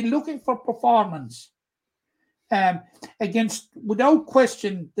 mainly. He'll be looking for performance against, without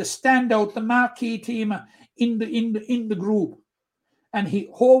question, the standout, the marquee team in the group. And he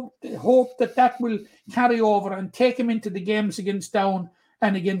hoped that will carry over and take him into the games against Down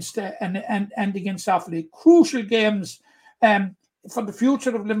and against against Offaly. Crucial games for the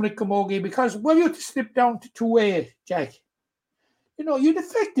future of Limerick Camogie, because were you to slip down to 2A, Jack, you'd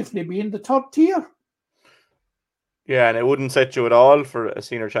effectively be in the third tier. Yeah, and it wouldn't set you at all for a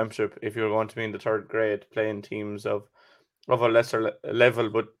senior championship if you were going to be in the third grade playing teams of a lesser level.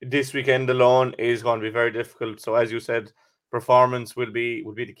 But this weekend alone is going to be very difficult. So as you said, performance will be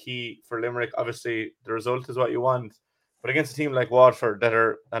the key for Limerick. Obviously, the result is what you want, but against a team like Waterford that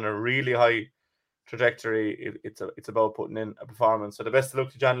are on a really high trajectory, it's about putting in a performance. So the best of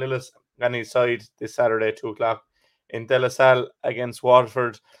luck to John Lillis and his side this Saturday, 2:00 in De La Salle against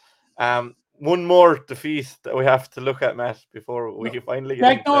Waterford. One more defeat that we have to look at, Matt, before we finally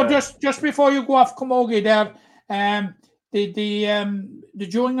get just before you go off Camogie there, the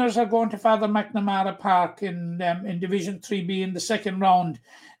juniors are going to Father McNamara Park in Division 3B in the second round.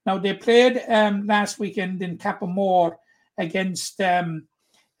 Now, they played last weekend in Cappamore against Antrim.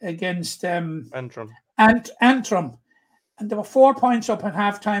 And they were 4 points up at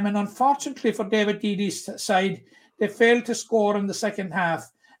halftime. And unfortunately for David Deedy's side, they failed to score in the second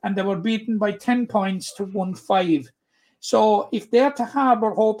half. And they were beaten by 10 points to 1-5. So if they're to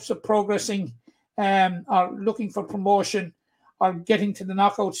harbour hopes of progressing or looking for promotion or getting to the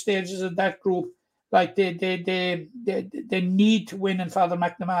knockout stages of that group, like they need to win in Father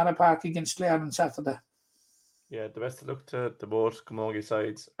McNamara Park against Clare on Saturday. Yeah, the best of luck to both Camogie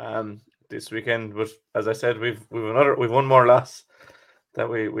sides this weekend. But as I said, we've one more loss that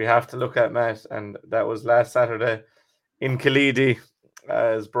we have to look at, Matt, and that was last Saturday in Killeedy,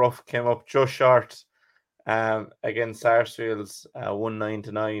 as Bruff came up just short against Sarsfields,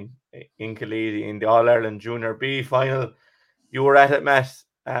 19-9 in Killeedy in the All-Ireland Junior B final. You were at it, Matt.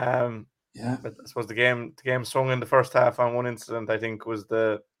 Yeah. But I suppose the game swung in the first half on one incident, I think, was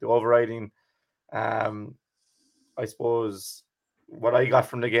the overriding. I suppose what I got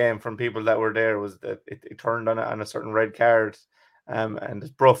from the game from people that were there was that it turned on a certain red card,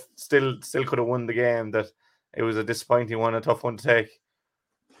 and Bruff still could have won the game. That it was a disappointing one, a tough one to take.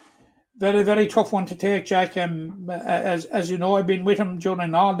 Very, very tough one to take, Jack. As you know, I've been with him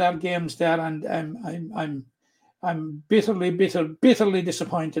during all their games there, and I'm bitterly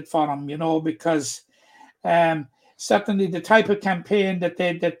disappointed for him. Because certainly the type of campaign that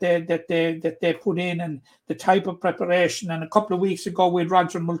they put in, and the type of preparation. And a couple of weeks ago, we had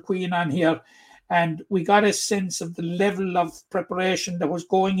Roger Mulqueen on here, and we got a sense of the level of preparation that was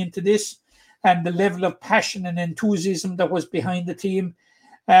going into this, and the level of passion and enthusiasm that was behind the team.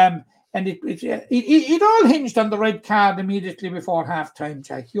 And it all hinged on the red card immediately before halftime,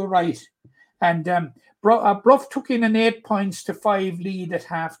 Jack. You're right. And Bruff took in an 8-5 lead at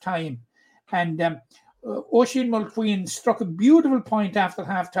halftime. And Oisin Mulqueen struck a beautiful point after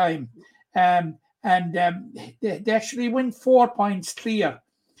halftime. They actually went 4 points clear.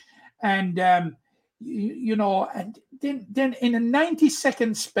 And, and then in a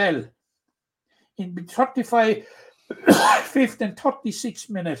 90-second spell, in the 35th and 36th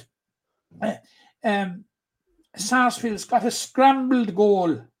minute, Sarsfield's got a scrambled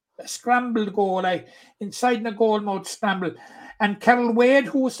goal inside the goal mouth scramble, and Carol Wade,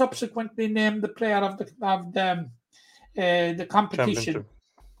 who was subsequently named the player of the competition,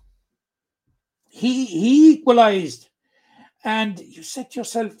 he equalised. And you said to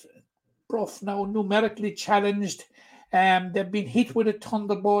yourself, Bruff now numerically challenged. They've been hit with a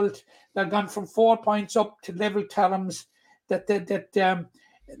thunderbolt. They've gone from 4 points up to level terms. That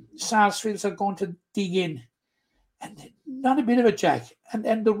Sarsfields are going to dig in, and not a bit of a Jack.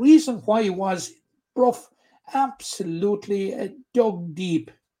 And the reason why was Bruff absolutely dug deep.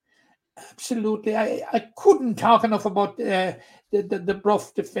 Absolutely, I couldn't talk enough about the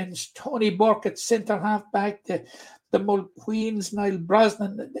Bruff defence. Tony Burke at centre half back, the Mulqueens, Niall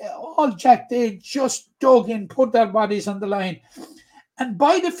Brosnan, all Jack. They just dug in, put their bodies on the line, and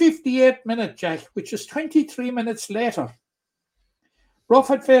by the 58th minute, Jack, which is 23 minutes later, Bruff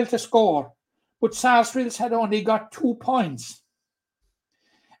had failed to score, but Sarsfields had only got 2 points.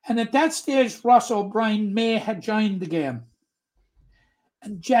 And at that stage, Ross O'Brien May had joined the game.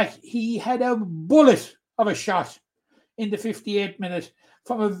 And Jack, he had a bullet of a shot in the 58th minute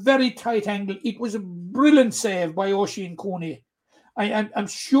from a very tight angle. It was a brilliant save by Oisin Cooney. I'm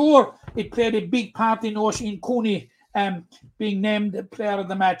sure it played a big part in Oisin Cooney being named the player of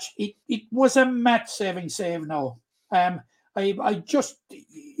the match. It was a match-saving save now.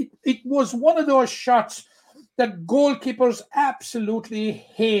 It was one of those shots that goalkeepers absolutely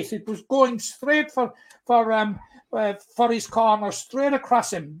hate. It was going straight for his corner, straight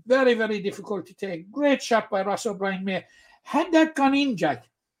across him. Very, very difficult to take. Great shot by Ross O'Brien May. Had that gone in, Jack,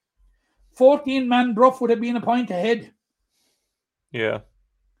 14-man Bruff would have been a point ahead. Yeah.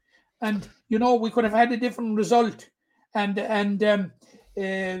 And, we could have had a different result. And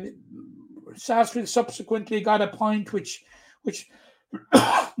Sarsfield subsequently got a point which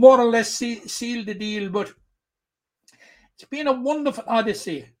more or less sealed the deal. But it's been a wonderful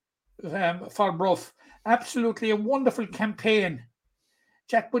odyssey for Bruff. Absolutely a wonderful campaign,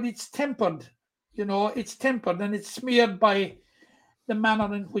 Jack, but it's tempered. It's tempered and it's smeared by the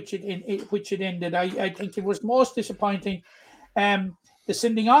manner in which it ended. I think it was most disappointing. The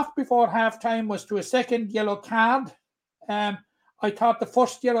sending off before halftime was to a second yellow card. I thought the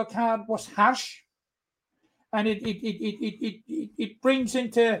first yellow card was harsh, and it brings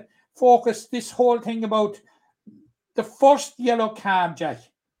into focus this whole thing about the first yellow card, Jack.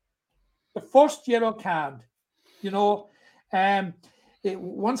 The first yellow card,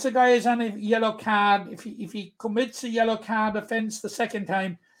 once a guy is on a yellow card, if he commits a yellow card offence the second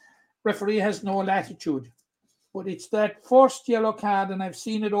time, referee has no latitude. But it's that first yellow card, and I've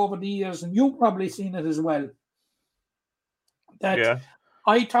seen it over the years, and you've probably seen it as well. That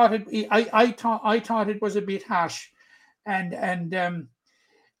I thought it was a bit harsh, and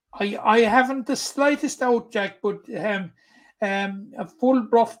I haven't the slightest doubt, Jack. But a full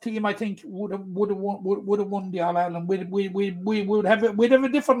Bruff team, I think, would have won the All Ireland. We'd have a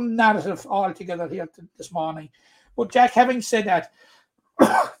different narrative altogether here this morning. But Jack, having said that,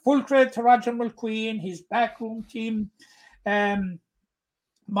 full credit to Roger Mulqueen, his backroom team,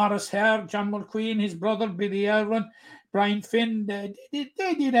 Morris Hare, John Mulqueen, his brother Billy Elron, Brian Finn. They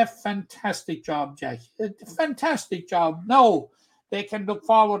did a fantastic job, Jack. A fantastic job. Now they can look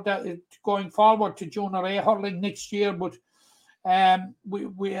forward to going forward to junior A hurling next year, but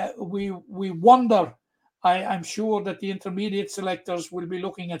we wonder. I'm sure that the intermediate selectors will be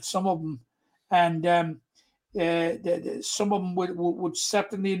looking at some of them, and some of them would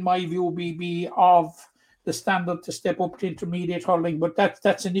certainly, in my view, be of the standard to step up to intermediate hurling. But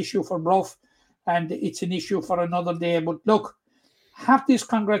that's an issue for Bruff, and it's an issue for another day. But look, heartiest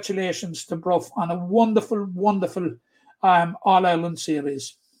congratulations to Bruff on a wonderful, wonderful All-Ireland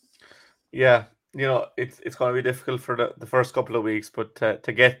series. Yeah, it's going to be difficult for the first couple of weeks, but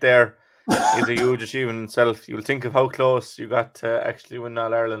to get there is a huge achievement in itself. You'll think of how close you got to actually win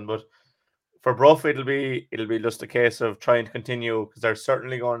All-Ireland, but for Bruff, it'll be just a case of trying to continue, because they're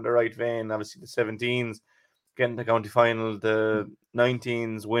certainly going the right vein. Obviously, the 17s getting to county final, the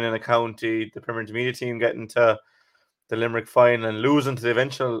 19s winning a county, the Premier Intermediate team getting to the Limerick final and losing to the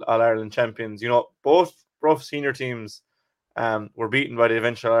eventual All-Ireland champions. Both Bruff senior teams were beaten by the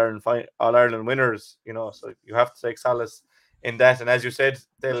eventual All-Ireland winners. So you have to take solace in that. And as you said,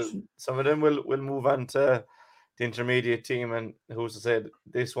 some of them will move on to the intermediate team, and who's to say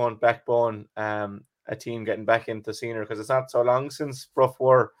this one backbone a team getting back into senior, because it's not so long since Bruff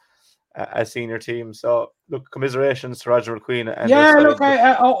were a senior team. So look, commiserations to Roger McQueen. And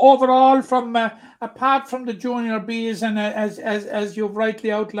overall, from apart from the junior Bs, and as you've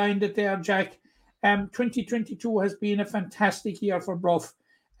rightly outlined it there, Jack, 2022 has been a fantastic year for Bruff,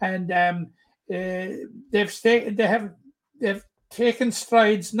 and they've taken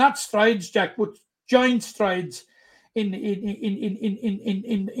strides, not strides, Jack, but giant strides in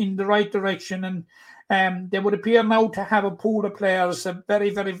the right direction, and they would appear now to have a pool of players, a very,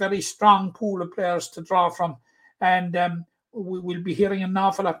 very, very strong pool of players to draw from, and we will be hearing an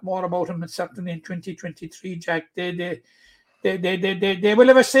awful lot more about them, certainly in 2023, Jack. They will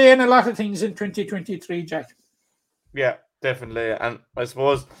have a say in a lot of things in 2023, Jack. Yeah, definitely. And I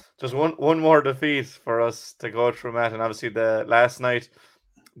suppose just one more defeat for us to go through, Matt, and obviously the last night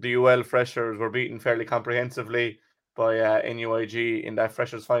the UL Freshers were beaten fairly comprehensively by NUIG in that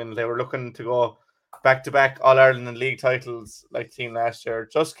Freshers final. They were looking to go back-to-back All-Ireland and league titles like the team last year.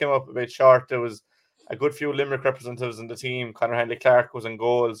 Just came up a bit short. There was a good few Limerick representatives in the team. Conor Handley-Clark was in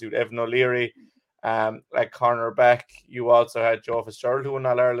goals. You had Evan O'Leary like corner back. You also had Joe Fitzgerald, who won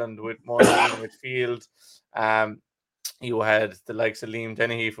All-Ireland with more in midfield. You had the likes of Liam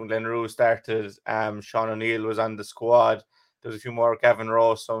Dennehy from Glenroe started. Sean O'Neill was on the squad. There was a few more. Gavin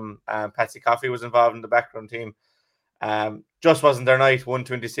Rowe, Patsy Coffey was involved in the background team. Just wasn't their night.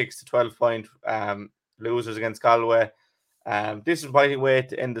 126 to 12 point losers against Galway. Disappointing way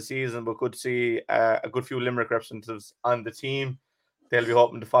to end the season, but good to see a good few Limerick representatives on the team. They'll be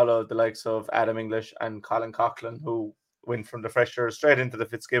hoping to follow the likes of Adam English and Colin Coughlin, who went from the Fresher straight into the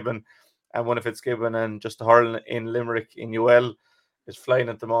Fitzgibbon and won a Fitzgibbon, and just the hurling in Limerick in UL is flying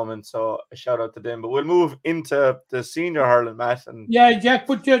at the moment. So a shout out to them. But we'll move into the senior hurling, Matt. And yeah, Jack,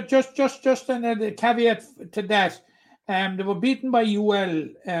 but just another caveat to that. They were beaten by UL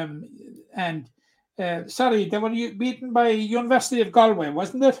they were beaten by University of Galway,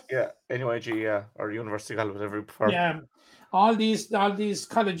 wasn't it? Yeah, NUIG, yeah, or University of Galway, whatever you prefer. Yeah, all these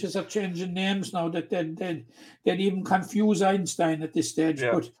colleges are changing names now that they'd even confuse Einstein at this stage.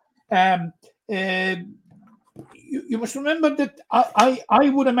 Yeah. But you must remember that I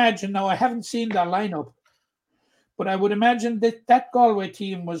would imagine, now I haven't seen their lineup, but I would imagine that Galway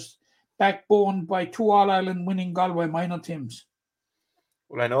team was backboned by 2 All-Ireland winning Galway minor teams.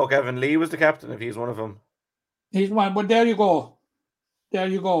 Well, I know Gavin Lee was the captain, if he's one of them. He's one, but there you go.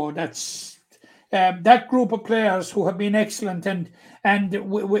 That's that group of players who have been excellent, and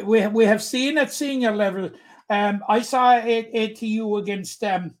we have seen at senior level. I saw ATU against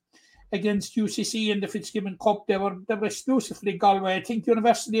UCC in the Fitzgibbon Cup. They were exclusively Galway. I think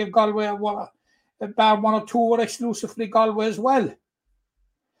University of Galway, about 1 or 2 were exclusively Galway as well.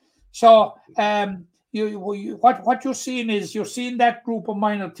 So what you're seeing is that group of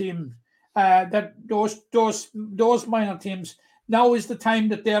minor teams, that those minor teams. Now is the time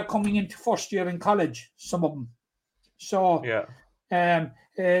that they're coming into first year in college, some of them. So yeah,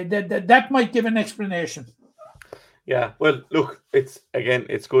 that might give an explanation. Yeah, well, look, it's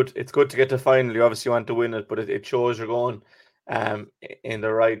good. It's good to get to final. You obviously want to win it, but it shows you're going in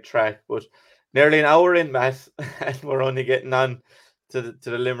the right track. But nearly an hour in, Matt, and we're only getting on to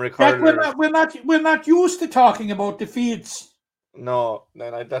the Limerick hurlers. We're not used to talking about defeats. No,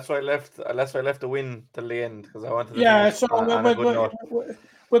 that's why I left. That's why I left the win till the end, because I wanted to. Yeah, so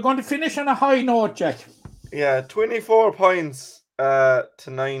we're going to finish on a high note, Jack. Yeah, 24 points to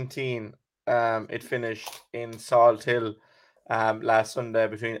 19. It finished in Salt Hill last Sunday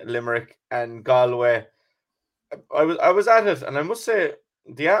between Limerick and Galway. I was at it, and I must say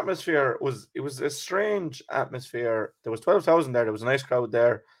the atmosphere was a strange atmosphere. There was 12,000 there. There was a nice crowd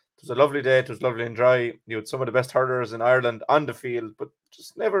there. It was a lovely day. It was lovely and dry. You had some of the best hurlers in Ireland on the field, but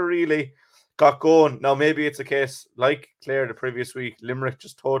just never really got going. Now, maybe it's a case like Clare the previous week. Limerick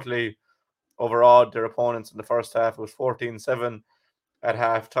just totally overawed their opponents in the first half. It was 14-7 at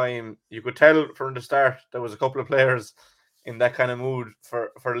half time. You could tell from the start there was a couple of players in that kind of mood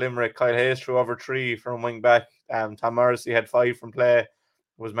for Limerick. Kyle Hayes threw over 3 from wing back. Tom Morrissey had 5 from play,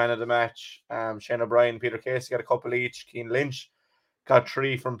 was man of the match. Shane O'Brien, Peter Casey got a couple each. Keane Lynch got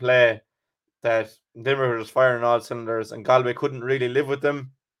 3 from play. That Limerick was firing all cylinders, and Galway couldn't really live with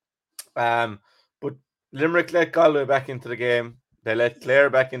them. But Limerick let Galway back into the game. They let Clare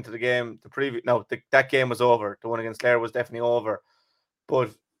back into the game. That game was over. The one against Clare was definitely over.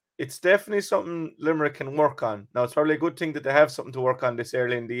 But it's definitely something Limerick can work on. Now, it's probably a good thing that they have something to work on this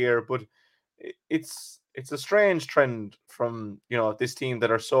early in the year, but it's a strange trend from this team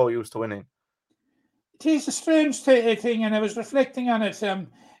that are so used to winning. It is a strange thing, and I was reflecting on it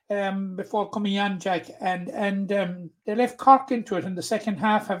before coming on, Jack, and they left Cork into it in the second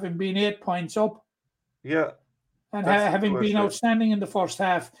half, having been 8 points up. Yeah. And having been outstanding in the first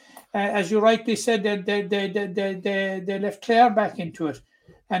half. As you rightly said, they left Clare back into it.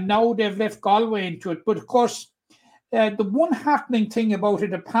 And now they've left Galway into it. But of course, the one heartening thing about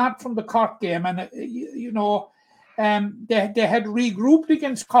it, apart from the Cork game, and they had regrouped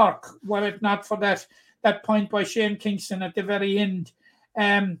against Cork, were it not for that point by Shane Kingston at the very end.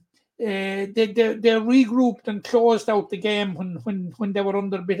 They regrouped and closed out the game when they were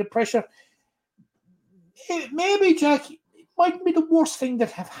under a bit of pressure. Maybe, Jack, it might be the worst thing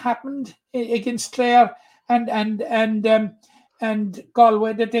that have happened against Clare and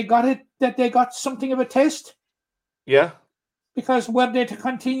Galway, that they got something of a test. Yeah. Because were they to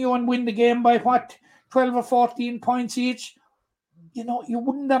continue and win the game by 12 or 14 points each, you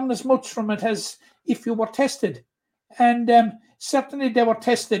wouldn't have as much from it as if you were tested. And certainly they were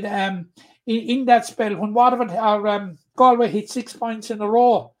tested in that spell when Waterford or Galway hit 6 points in a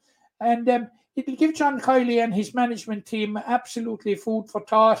row. And it'll give John Kiley and his management team absolutely food for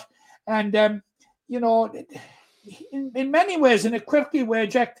thought. And, in many ways, in a quirky way,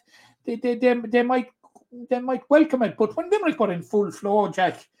 Jack, they might welcome it. But when Limerick were in full flow,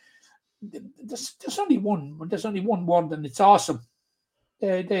 Jack, there's only one word, and it's awesome.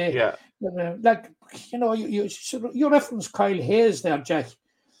 Yeah. Like, you referenced Kyle Hayes there, Jack.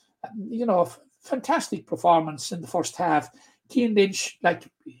 Fantastic performance in the first half. Cian Lynch,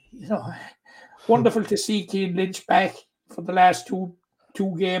 wonderful to see Cian Lynch back for the last two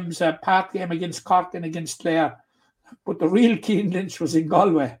games, part game against Cork and against Clare. But the real Cian Lynch was in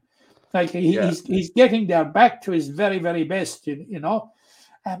Galway. He's getting there back to his very, very best, But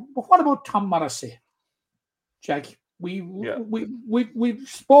what about Tom Morrissey, Jack? We've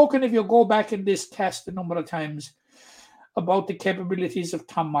spoken, if you go back in this cast a number of times, about the capabilities of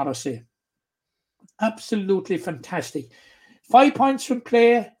Tom Morrissey. Absolutely fantastic. 5 points from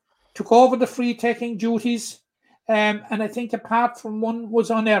play, took over the free-taking duties, and I think apart from one was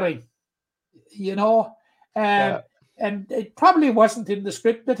unerring. And it probably wasn't in the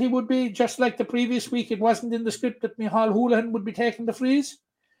script that he would be, just like the previous week, it wasn't in the script that Micheál Houlihan would be taking the frees.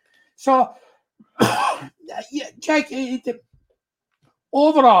 So, Jack,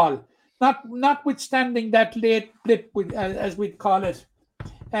 overall, notwithstanding that late blip, as we'd call it,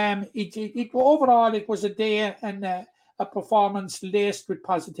 overall it was a day and a performance laced with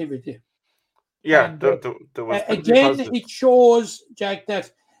positivity. Yeah, and, there was again, positive. it shows, Jack,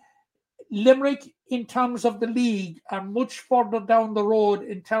 that Limerick, in terms of the league, are much further down the road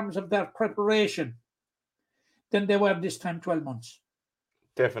in terms of their preparation than they were this time 12 months.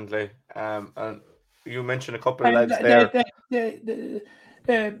 Definitely. And you mentioned a couple of lads there.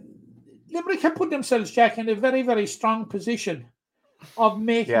 Limerick have put themselves, Jack, in a very, very strong position of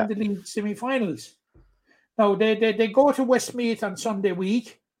making the league semi-finals. Now, they go to Westmeath on Sunday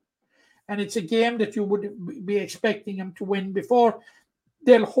week, and it's a game that you would be expecting them to win before.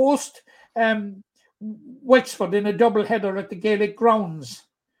 They'll host Wexford in a double-header at the Gaelic grounds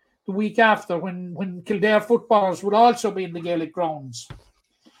the week after, when Kildare footballers will also be in the Gaelic grounds.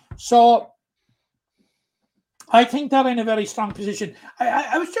 So I think they're in a very strong position.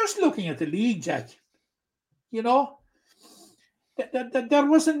 I was just looking at the league, Jack. There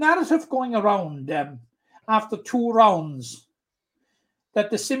was a narrative going around after 2 rounds that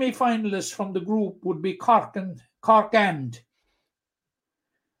the semi-finalists from the group would be Cork and.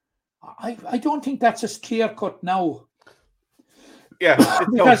 I don't think that's as clear-cut now. Yeah,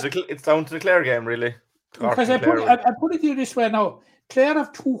 it's down to the Clare game, really. Because I put it to you this way now. Clare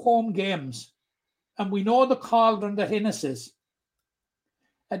have 2 home games, and we know the cauldron that Innes is.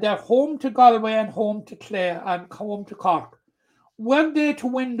 And they're home to Galway and home to Clare and home to Cork. Were they to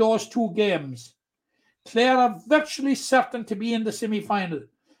win those 2 games, Clare are virtually certain to be in the semi-final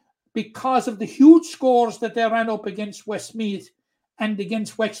because of the huge scores that they ran up against Westmeath and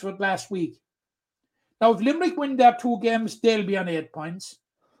against Wexford last week. Now, if Limerick win their 2 games, they'll be on 8 points.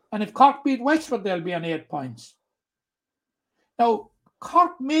 And if Cork beat Wexford, they'll be on 8 points. Now,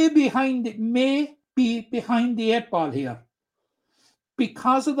 Cork may be behind the 8 ball here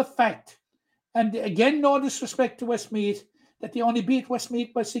because of the fact, and again, no disrespect to Westmeath, that they only beat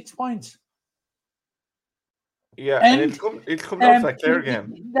Westmeath by 6 points. Yeah, and it'll come down to that Clare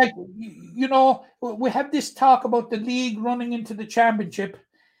game. We have this talk about the league running into the championship.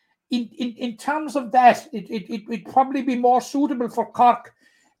 In terms of that, it'd probably be more suitable for Cork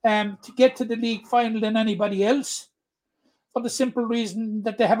to get to the league final than anybody else, for the simple reason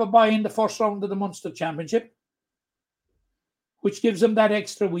that they have a bye in the first round of the Munster Championship, which gives them that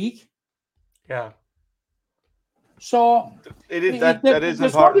extra week. Yeah. So that is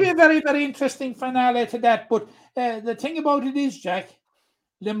there's important. going to be a very, very interesting finale to that. But the thing about it is, Jack,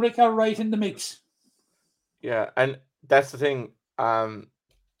 Limerick are right in the mix. Yeah, and that's the thing. Do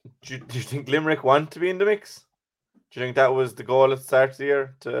you think Limerick want to be in the mix? Do you think that was the goal at the start of the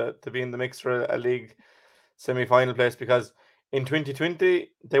year, to be in the mix for a league semi-final place? Because in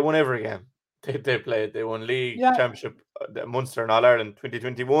 2020, they won every game they played. They won league, championship, Munster and All-Ireland.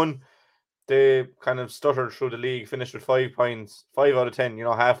 2021, they kind of stuttered through the league, finished with 5 points, 5 out of 10,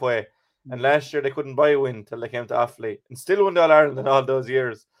 halfway. And last year, they couldn't buy a win till they came to Offaly and still won the All-Ireland in all those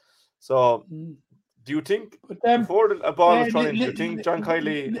years. So, do you think, before a ball was thrown in, do you think John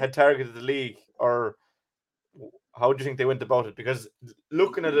Kiley had targeted the league, or how do you think they went about it? Because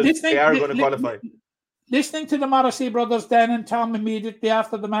looking at it, they are going to qualify. Listening to the Morrissey brothers, Dan and Tom, immediately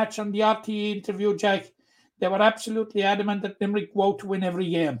after the match on the RTE interview, Jack, they were absolutely adamant that Limerick go out to win every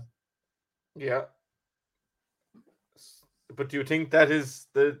game. Yeah. But do you think that is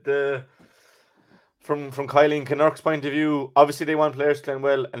the from Kiley and Kinnerk's point of view? Obviously, they want players playing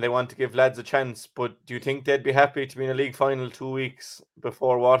well and they want to give lads a chance. But do you think they'd be happy to be in a league final 2 weeks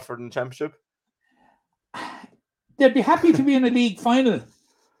before Waterford in the championship? They'd be happy to be in a league final.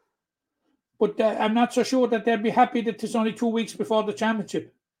 But I'm not so sure that they'd be happy that it's only 2 weeks before the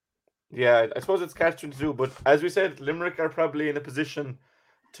championship. Yeah, I suppose it's catch-22, but as we said, Limerick are probably in a position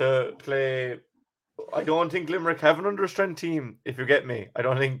to play. I don't think Limerick have an under-strength team, if you get me. I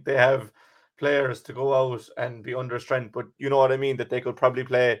don't think they have players to go out and be under-strength, but you know what I mean, that they could probably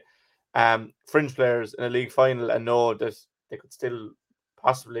play fringe players in a league final and know that they could still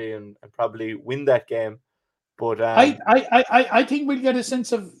possibly and probably win that game. But I think we'll get a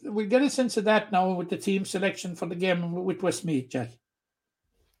sense of that now with the team selection for the game with Westmeath, Jack.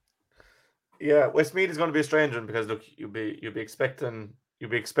 yeah, Westmeath is going to be a strange one because look, you'll be expecting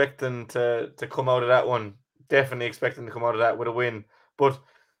to come out of that one. Definitely expecting to come out of that with a win. But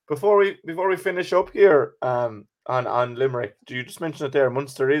before we finish up here, on Limerick, do you just mention it there?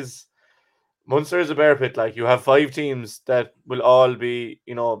 Munster is a bear pit. Like, you have 5 teams that will all be,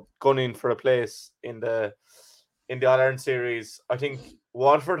 gunning for a place in the All-Ireland series. I think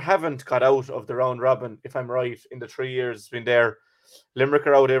Waterford haven't got out of the round robin, if I'm right, in the 3 years it's been there. Limerick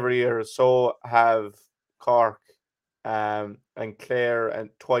are out every year, so have Cork, and Clare, and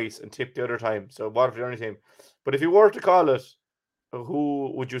twice, and Tip the other time. So Waterford the only team. But if you were to call it,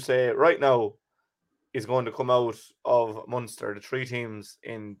 who would you say right now is going to come out of Munster, the 3 teams,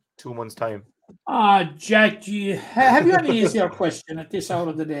 in 2 months' time? Jack, have you any easier question at this hour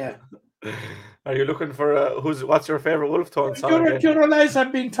of the day? Are you looking for what's your favourite Wolf Tone song? Do you realise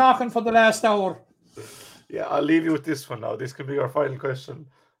I've been talking for the last hour? Yeah, I'll leave you with this one now. This could be your final question.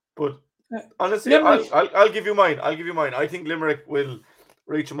 But honestly, Limerick. I'll give you mine. I think Limerick will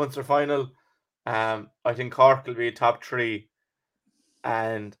reach a Munster final. I think Cork will be a top 3.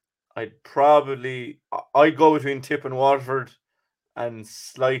 And I'd go between Tip and Waterford and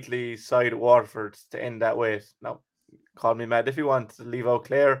slightly side Waterford to end that way. Now, call me mad if you want to leave out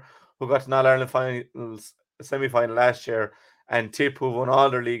Clare, who got to an All-Ireland finals semi-final last year, and Tip, who won all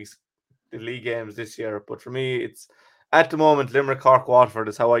their league games this year. But for me, it's at the moment Limerick, Cork, Waterford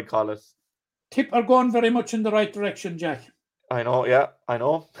is how I call it. Tip are going very much in the right direction, Jack. I know, yeah, I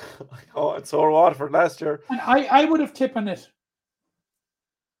know. And so are Waterford last year. And I would have Tip on it.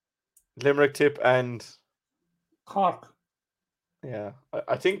 Limerick, Tip, and Cork. Yeah,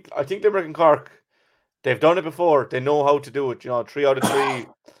 I think Limerick and Cork, they've done it before. They know how to do it. 3 out of 3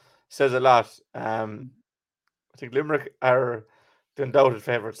 says a lot. I think Limerick are the undoubted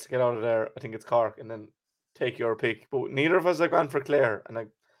favourites to get out of there. I think it's Cork, and then take your pick. But neither of us are going for Clare, and I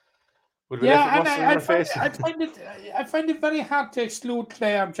find it very hard to exclude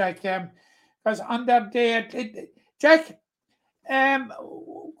Clare, Jack. Because on that day, Jack,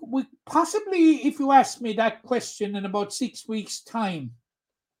 we possibly, if you ask me that question in about 6 weeks' time,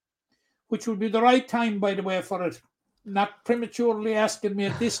 which would be the right time, by the way, for it, not prematurely asking me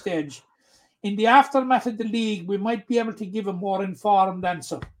at this stage, in the aftermath of the league, we might be able to give a more informed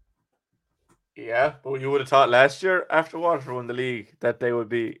answer. Yeah, but you would have thought last year, after Waterford won the league, that they would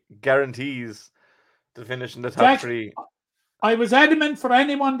be guarantees to finish in the top, Jack, 3. I was adamant for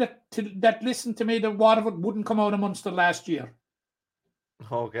anyone that listened to me that Waterford wouldn't come out of Munster last year.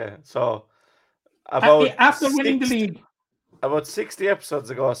 Okay, so after winning the league, about 60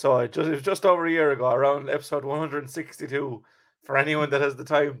 episodes ago, so it was just over a year ago, around episode 162. For anyone that has the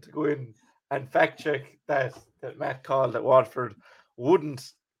time to go in and fact check that Matt called that Waterford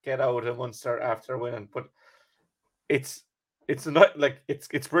wouldn't get out of Munster after winning, but it's not like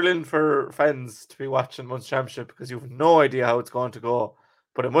it's brilliant for fans to be watching Munster Championship because you have no idea how it's going to go.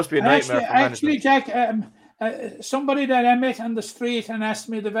 But it must be a nightmare for management. Actually, Jack, somebody that I met on the street and asked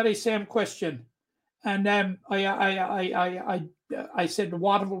me the very same question, and I said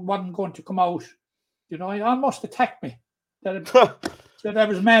Waterford wasn't going to come out. He almost attacked me that I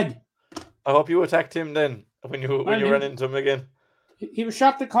was mad. I hope you attacked him then when you ran into him again. He was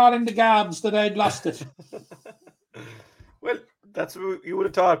shocked to calling the guards that I'd lost it. Well, that's what you would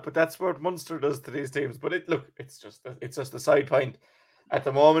have thought, but that's what Munster does to these teams. But it's just a side point. At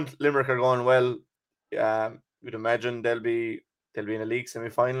the moment, Limerick are going well. You'd imagine they'll be in a league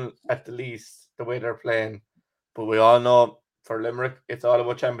semi-final at the least, the way they're playing. But we all know for Limerick, it's all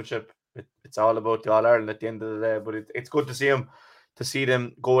about championship. It's all about the All-Ireland at the end of the day. But it's good to see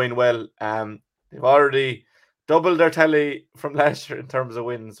them going well. They've already doubled their tally from last year in terms of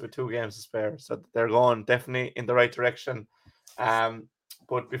wins with 2 games to spare. So they're going definitely in the right direction.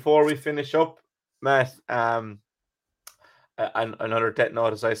 But before we finish up, Matt, and another death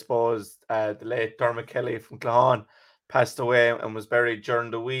notice, I suppose, the late Dermot Kelly from Claghon passed away and was buried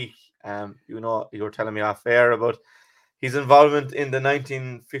during the week. You were telling me off air about his involvement in the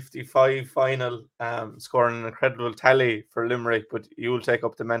 1955 final, scoring an incredible tally for Limerick, but you will take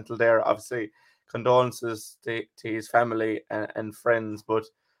up the mental there. Obviously, condolences to his family and friends, but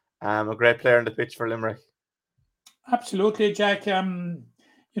a great player on the pitch for Limerick. Absolutely, Jack.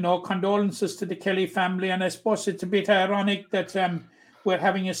 condolences to the Kelly family. And I suppose it's a bit ironic that we're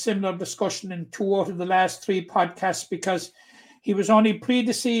having a similar discussion in 2 out of the last 3 podcasts, because he was only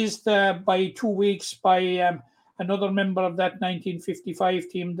predeceased by 2 weeks by another member of that 1955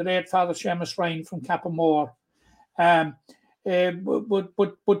 team, the late Father Seamus Ryan from Cappamore. But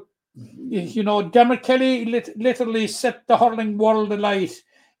Dermot Kelly literally set the hurling world alight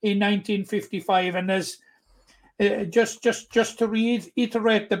in 1955, and as just to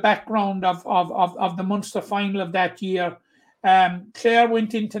reiterate the background of the Munster final of that year, Clare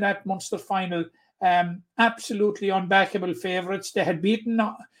went into that Munster final absolutely unbackable favourites. They had beaten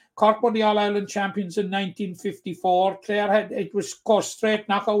Cork were the All-Ireland champions in 1954. Clare it was, of course, straight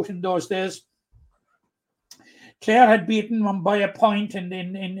knockout in those days. Clare had beaten them by a point in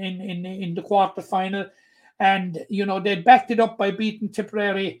the quarter final, and they'd backed it up by beating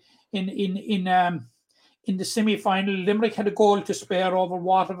Tipperary in the semi-final. Limerick had a goal to spare over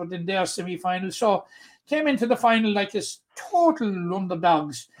Waterford in their semi-final, so came into the final like as total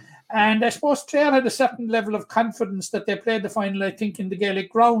underdogs. And I suppose Clare had a certain level of confidence that they played the final, I think, in the Gaelic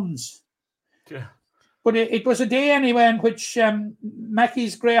grounds. Yeah. But it was a day anyway in which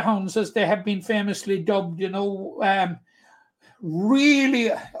Mackey's Greyhounds, as they have been famously dubbed,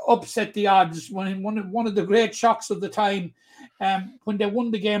 really upset the odds. One of the great shocks of the time, when they won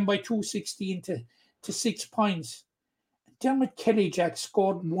the game by 2-16 to 6 points. Dermot Kelly, Jack,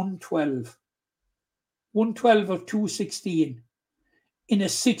 scored 112. 112 of 2-16 in a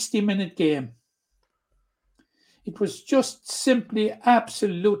 60-minute game. It was just simply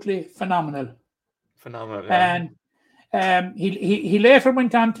absolutely phenomenal. Yeah. And he later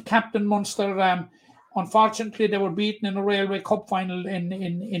went on to captain Munster. Unfortunately, they were beaten in a Railway Cup final in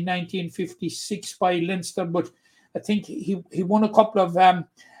 1956 by Leinster, but I think he won a couple of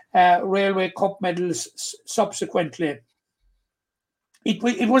Railway Cup medals subsequently.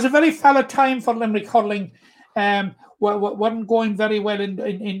 It was a very fallow time for Limerick hurling. Wasn't going very well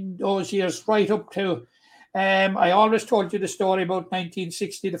in those years, right up to I always told you the story about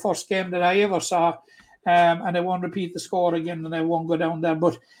 1960, the first game that I ever saw, and I won't repeat the score again, and I won't go down there.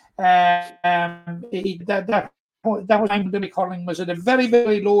 But that was time Limerick hurling was at a very,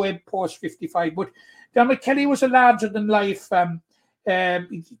 very low ebb post 55. But Dermot Kelly was a larger than life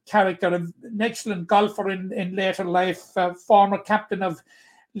character, an excellent golfer in later life, former captain of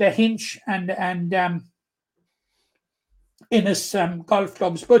Lahinch and Innis golf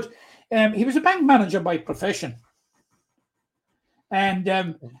clubs, but he was a bank manager by profession,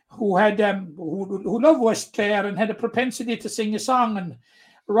 and who loved West Clare and had a propensity to sing a song and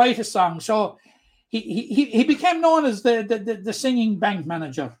write a song. So he became known as the singing bank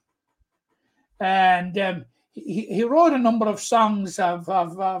manager, and he wrote a number of songs of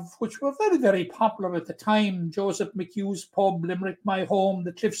which were very, very popular at the time. Joseph McHugh's Pub, Limerick My Home,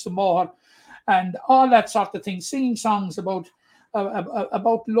 The Cliffs of Moher, and all that sort of thing, singing songs about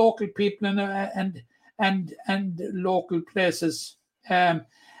local people and local places.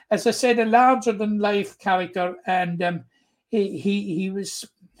 As I said, a larger than life character, and he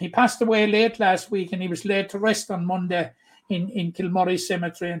passed away late last week, and he was laid to rest on Monday in Kilmurray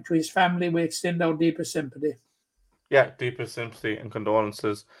Cemetery, and to his family we extend our deepest sympathy. Yeah, deepest sympathy and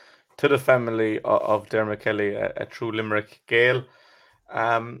condolences to the family of Dermot Kelly, a true Limerick Gael.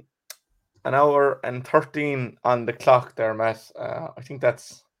 An hour and 13 on the clock there, Matt. I think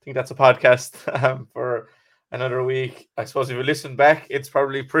that's a podcast for another week. I suppose if you listen back, it's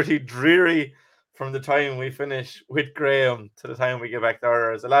probably pretty dreary from the time we finish with Graham to the time we get back there.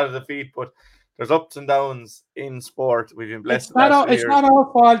 There's a lot of defeat, but there's ups and downs in sport. We've been blessed. It's not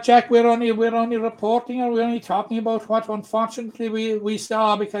our fault, Jack. We're only reporting, or we're only talking about what unfortunately we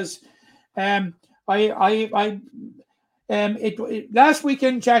saw, because last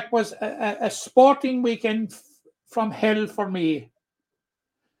weekend, Jack, was a sporting weekend from hell for me.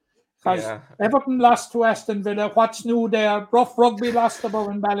 Because Everton lost to Aston Villa. What's new there? Rough Rugby lost to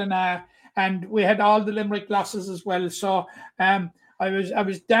Ballina, and we had all the Limerick losses as well. So I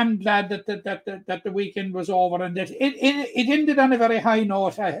was damn glad that the weekend was over, and that it ended on a very high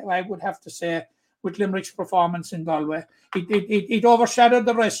note. I would have to say, with Limerick's performance in Galway, it overshadowed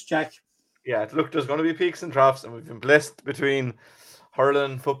the rest, Jack. Yeah, look, there's going to be peaks and troughs, and we've been blessed between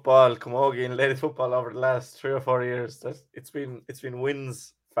hurling, football, camogie, and ladies football over the last 3 or 4 years. That it's been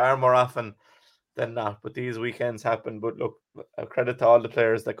wins far more often than not. But these weekends happen. But look, a credit to all the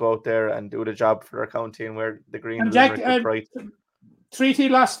players that go out there and do the job for their county and wear the green. And Jack, Treaty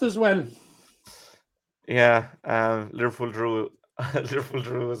lost as well. Yeah, Liverpool drew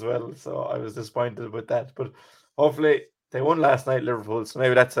as well. So I was disappointed with that. But hopefully they won last night, Liverpool. So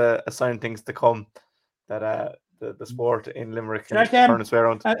maybe that's a sign of things to come. That the sport in Limerick Jack, can turn its way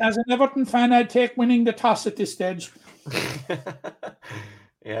around. As an Everton fan, I'd take winning the toss at this stage.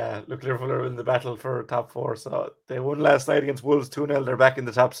 Yeah, look, Liverpool are in the battle for top 4. So they won last night against Wolves 2-0. They're back in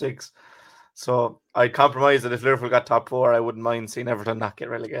the top 6. So I'd compromise that if Liverpool got top 4, I wouldn't mind seeing Everton not get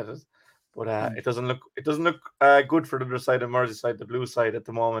relegated. But it doesn't look good for the other side of Merseyside, the blue side at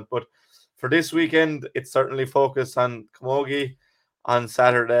the moment. But for this weekend, it's certainly focused on Camogie on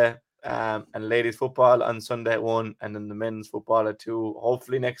Saturday, and ladies football on Sunday at 1, and then the men's football at 2.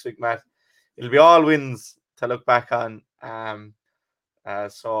 Hopefully next week, Matt, it'll be all wins to look back on.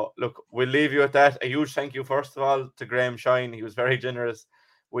 So look, we'll leave you at that. A huge thank you first of all to Graham Shine. He was very generous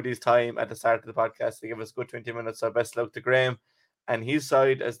with his time at the start of the podcast to give us a good 20 minutes. So best luck to Graham and his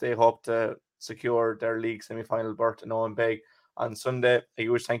side as they hope to secure their league semi-final berth in Owen Beg on Sunday. A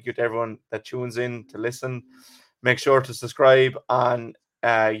huge thank you to everyone that tunes in to listen. Make sure to subscribe on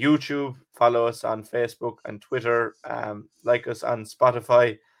YouTube, follow us on Facebook and Twitter, like us on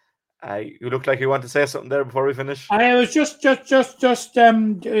Spotify. You look like you want to say something there before we finish. I was just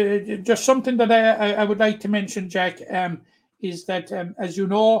something that I would like to mention, Jack. Is that as you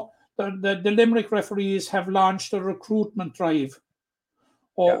know, the Limerick referees have launched a recruitment drive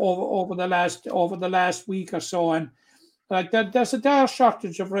over the last week or so, and like that, there's a dire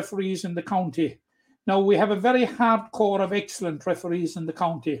shortage of referees in the county. Now we have a very hardcore of excellent referees in the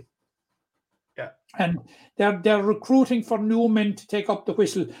county. Yeah, and they're recruiting for new men to take up the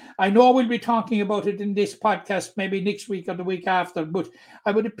whistle. I know we'll be talking about it in this podcast maybe next week or the week after, but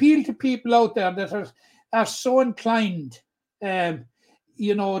I would appeal to people out there that are so inclined, to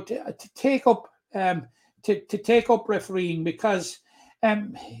take up refereeing, because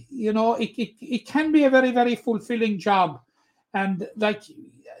it can be a very, very fulfilling job, and like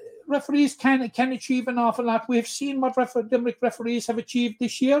referees can achieve an awful lot. We've seen what Limerick referees have achieved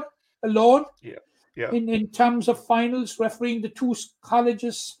this year alone. In terms of finals, refereeing the 2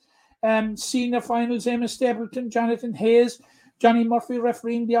 colleges senior finals, Amos Stapleton, Jonathan Hayes, Johnny Murphy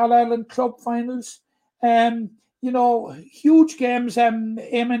refereeing the All-Ireland club finals. Huge games.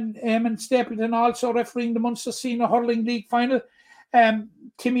 Eamon Stapleton also refereeing the Munster Senior Hurling League final.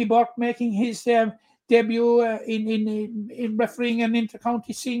 Timmy Burke making his debut in refereeing an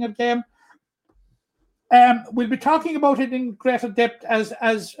inter-county senior game. We'll be talking about it in greater depth as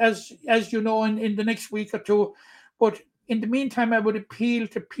you know in the next week or two. But in the meantime, I would appeal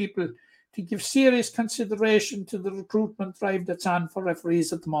to people to give serious consideration to the recruitment drive that's on for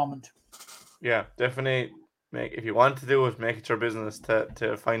referees at the moment. Yeah, definitely. If you want to do it, make it your business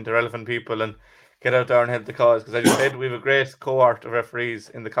to find the relevant people and get out there and help the cause. Because as you said, we have a great cohort of referees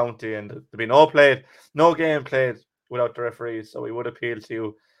in the county, and there'll be no game played without the referees. So we would appeal to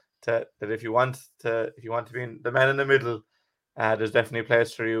you that if you want to be the man in the middle, there's definitely a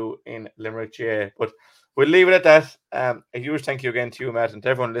place for you in Limerick GA. But we'll leave it at that. A huge thank you again to you, Matt, and to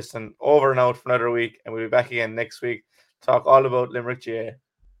everyone listening. Over and out for another week, and we'll be back again next week to talk all about Limerick GA.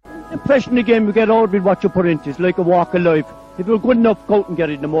 The impression again we get out with what you put into it. It's like a walk of life. If you're good enough, go out and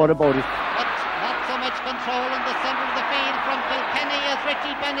get it, no more about it. Not so much control in the centre of the field from Kilkenny as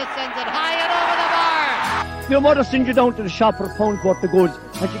Richie Bennett sends it high and over the bar. Your mother sends you down to the shop for a pound's worth of goods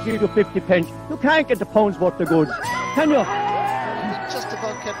and she gives you 50 pence. You can't get the pound's worth of goods, can you? Just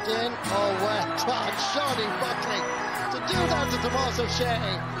about kept in. Oh, well done, Seanie Buckley. To do that to Tommaso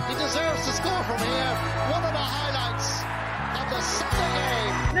Sheahy, he deserves to score from here. One of the highlights of the Sunday game.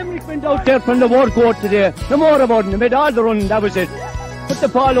 Limerick went out there from the word court today. No more about it. They made all the running, that was it. Put the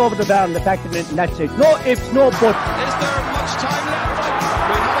ball over the bar and the back of it, and that's it. No ifs, no buts. Is there much time